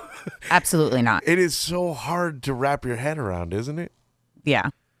 Absolutely not. It is so hard to wrap your head around, isn't it? Yeah.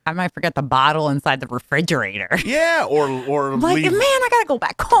 I might forget the bottle inside the refrigerator. Yeah, or I'm like, man, I gotta go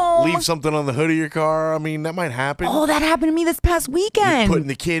back home. leave something on the hood of your car. I mean, that might happen. Oh, that happened to me this past weekend. You're putting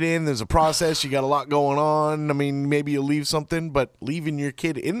the kid in, there's a process, you got a lot going on. I mean, maybe you leave something, but leaving your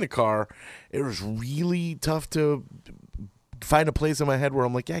kid in the car, it was really tough to find a place in my head where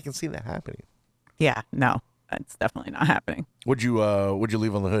I'm like, yeah, I can see that happening. Yeah, no, that's definitely not happening. What'd you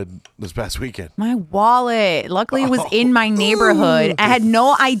leave on the hood this past weekend? My wallet. Luckily, it was in my neighborhood. I had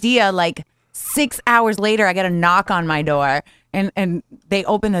no idea. Like 6 hours later, I get a knock on my door, and they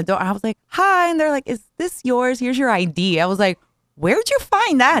open the door. I was like, "Hi," and they're like, "Is this yours? Here's your ID." I was like, "Where'd you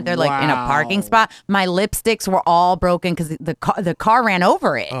find that?" They're like, "In a parking spot." My lipsticks were all broken because the car ran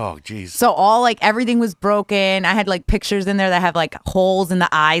over it. Oh, geez. So all like everything was broken. I had like pictures in there that have like holes in the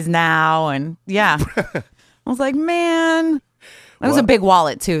eyes now, and yeah, I was like, man. It was a big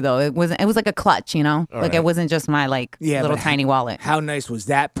wallet too, though. It was like a clutch, you know, All like right. it wasn't just my like little tiny wallet. How nice was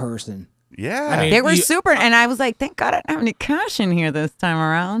that person? Yeah, I mean, They were super, and I was like, thank God I don't have any cash in here this time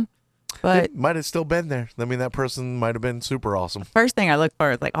around. But It might have still been there. I mean, that person might have been super awesome. first thing I looked for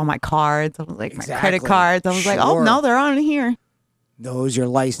was like, oh, my cards. I was like, my credit Exactly. cards. I was like, oh Sure. no, they're on here. Those, your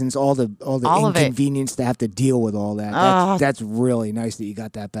license, all the All of it. inconvenience to have to deal with all that. Ugh. That's really nice that you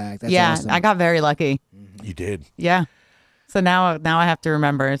got that back. That's yeah, awesome. I got very lucky. You did. Yeah. So now I have to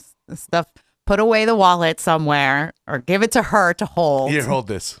remember stuff. Put away the wallet somewhere, or give it to her to hold. Here, hold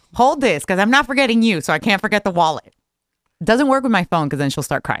this. Hold this, because I'm not forgetting you, so I can't forget the wallet. Doesn't work with my phone, because then she'll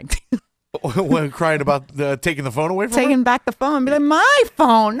start crying. When crying about taking the phone away from her? Taking back the phone, be like, my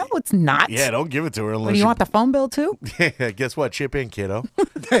phone? No, it's not. Yeah, don't give it to her unless What, do you want the phone bill too? Yeah, guess what? Chip in, kiddo.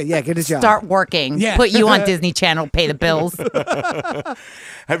 Yeah, get a job. Start working. Yeah. Put you on Disney Channel, pay the bills.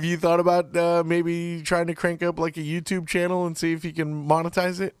 Have you thought about maybe trying to crank up like a YouTube channel and see if you can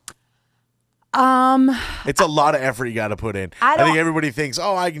monetize it? It's a lot of effort you got to put in. I think everybody thinks,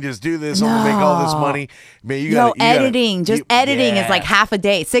 oh, I can just do this. I'm gonna make all this money. Man, Editing is like half a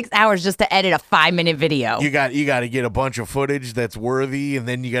day, 6 hours just to edit a 5-minute video. You got to get a bunch of footage that's worthy, and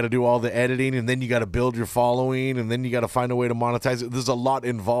then you got to do all the editing, and then you got to build your following, and then you got to find a way to monetize it. There's a lot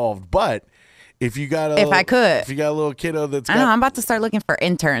involved, but if you got If I could. if you got a little kiddo that's I got, know, I'm about to start looking for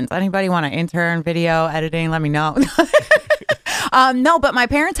interns. Anybody want an intern video editing? Let me know. No, but my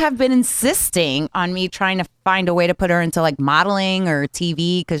parents have been insisting on me trying to find a way to put her into like modeling or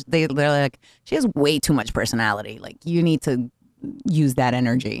TV, because they're like, she has way too much personality. Like, you need to use that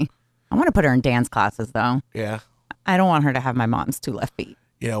energy. I want to put her in dance classes though. yeah. I don't want her to have my mom's 2 left feet.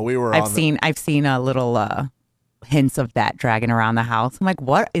 You know, we were I've seen a little hints of that dragging around the house. I'm like,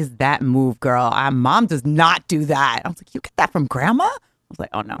 what is that move, girl? Mom does not do that. I was like, you get that from grandma? I was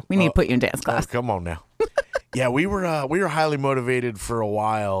like, oh no, we need to put you in dance class. Come on now. Yeah, we were highly motivated for a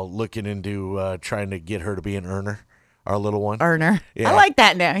while, looking into trying to get her to be an earner, our little one. Earner. Yeah. I like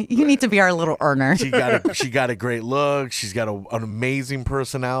that now. You need to be our little earner. She got a great look. She's got an amazing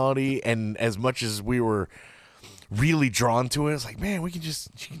personality, and as much as we were really drawn to it, it's like, man,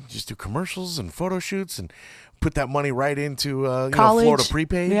 she can just do commercials and photo shoots and put that money right into College. Florida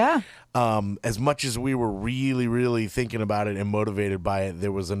prepaid. Yeah. As much as we were really, really thinking about it and motivated by it,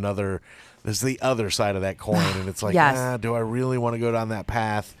 there's the other side of that coin, and it's like, Yes. do I really want to go down that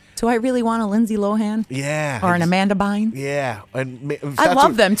path? Do I really want a Lindsay Lohan? Yeah. Or an Amanda Bynes? Yeah. And if I that's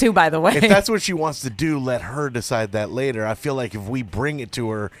love what- them too, by the way. If that's what she wants to do, let her decide that later. I feel like if we bring it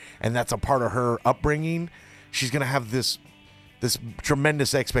to her and that's a part of her upbringing, she's going to have this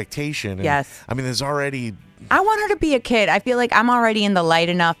tremendous expectation. And, Yes. I mean, there's already... I want her to be a kid. I feel like I'm already in the light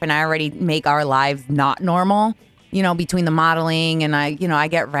enough, and I already make our lives not normal. You know, between the modeling and I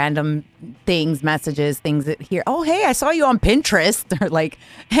get random messages, things that here. Oh, hey, I saw you on Pinterest, or like,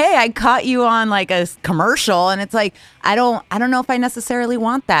 hey, I caught you on like a commercial, and it's like, I don't know if I necessarily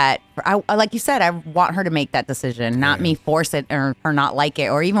want that. Like you said, I want her to make that decision, not me force it or not like it,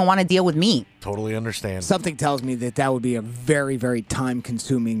 or even want to deal with me. Totally understand. Something tells me that would be a very, very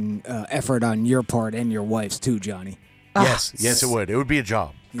time-consuming effort on your part and your wife's too, Johnny. Yes, it would. It would be a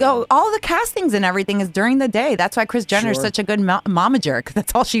job. Go. All the castings and everything is during the day. That's why Kris Jenner is Sure. such a good momager, because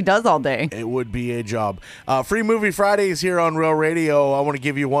that's all she does all day. It would be a job. Free Movie Fridays here on Real Radio. I want to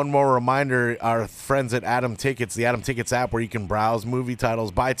give you one more reminder. Our friends at Atom Tickets, the Atom Tickets app, where you can browse movie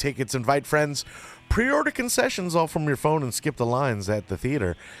titles, buy tickets, invite friends, pre-order concessions all from your phone, and skip the lines at the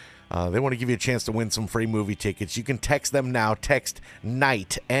theater. They want to give you a chance to win some free movie tickets. You can text them now. Text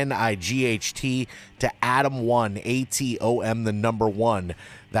NIGHT, NIGHT, to Atom1, ATOM, the number 1.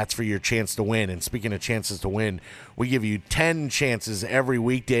 That's for your chance to win. And speaking of chances to win, we give you 10 chances every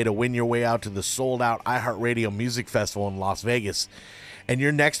weekday to win your way out to the sold-out iHeartRadio Music Festival in Las Vegas. And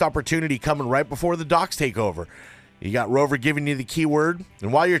your next opportunity coming right before the Docs take over. You got Rover giving you the keyword.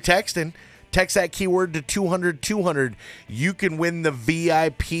 And while you're texting, text that keyword to 200-200. You can win the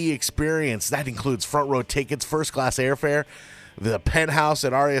VIP experience. That includes front row tickets, first class airfare, the penthouse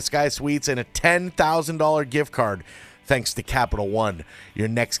at Aria Sky Suites, and a $10,000 gift card thanks to Capital One. Your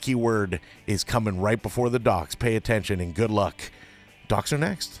next keyword is coming right before the Docs. Pay attention and good luck. Docs are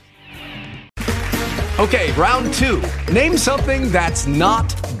next. Okay, round 2. Name something that's not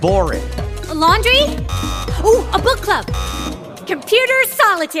boring. A laundry? Ooh, a book club. Computer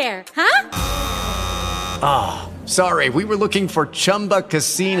solitaire, huh? Ah, sorry, we were looking for Chumba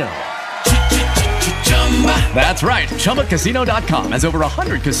Casino. That's right, ChumbaCasino.com has over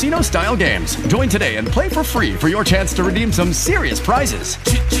 100 casino-style games. Join today and play for free for your chance to redeem some serious prizes.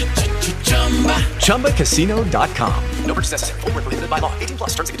 ChumbaCasino.com. No purchase necessary. Void where prohibited by law. 18+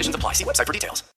 terms and conditions apply. See website for details.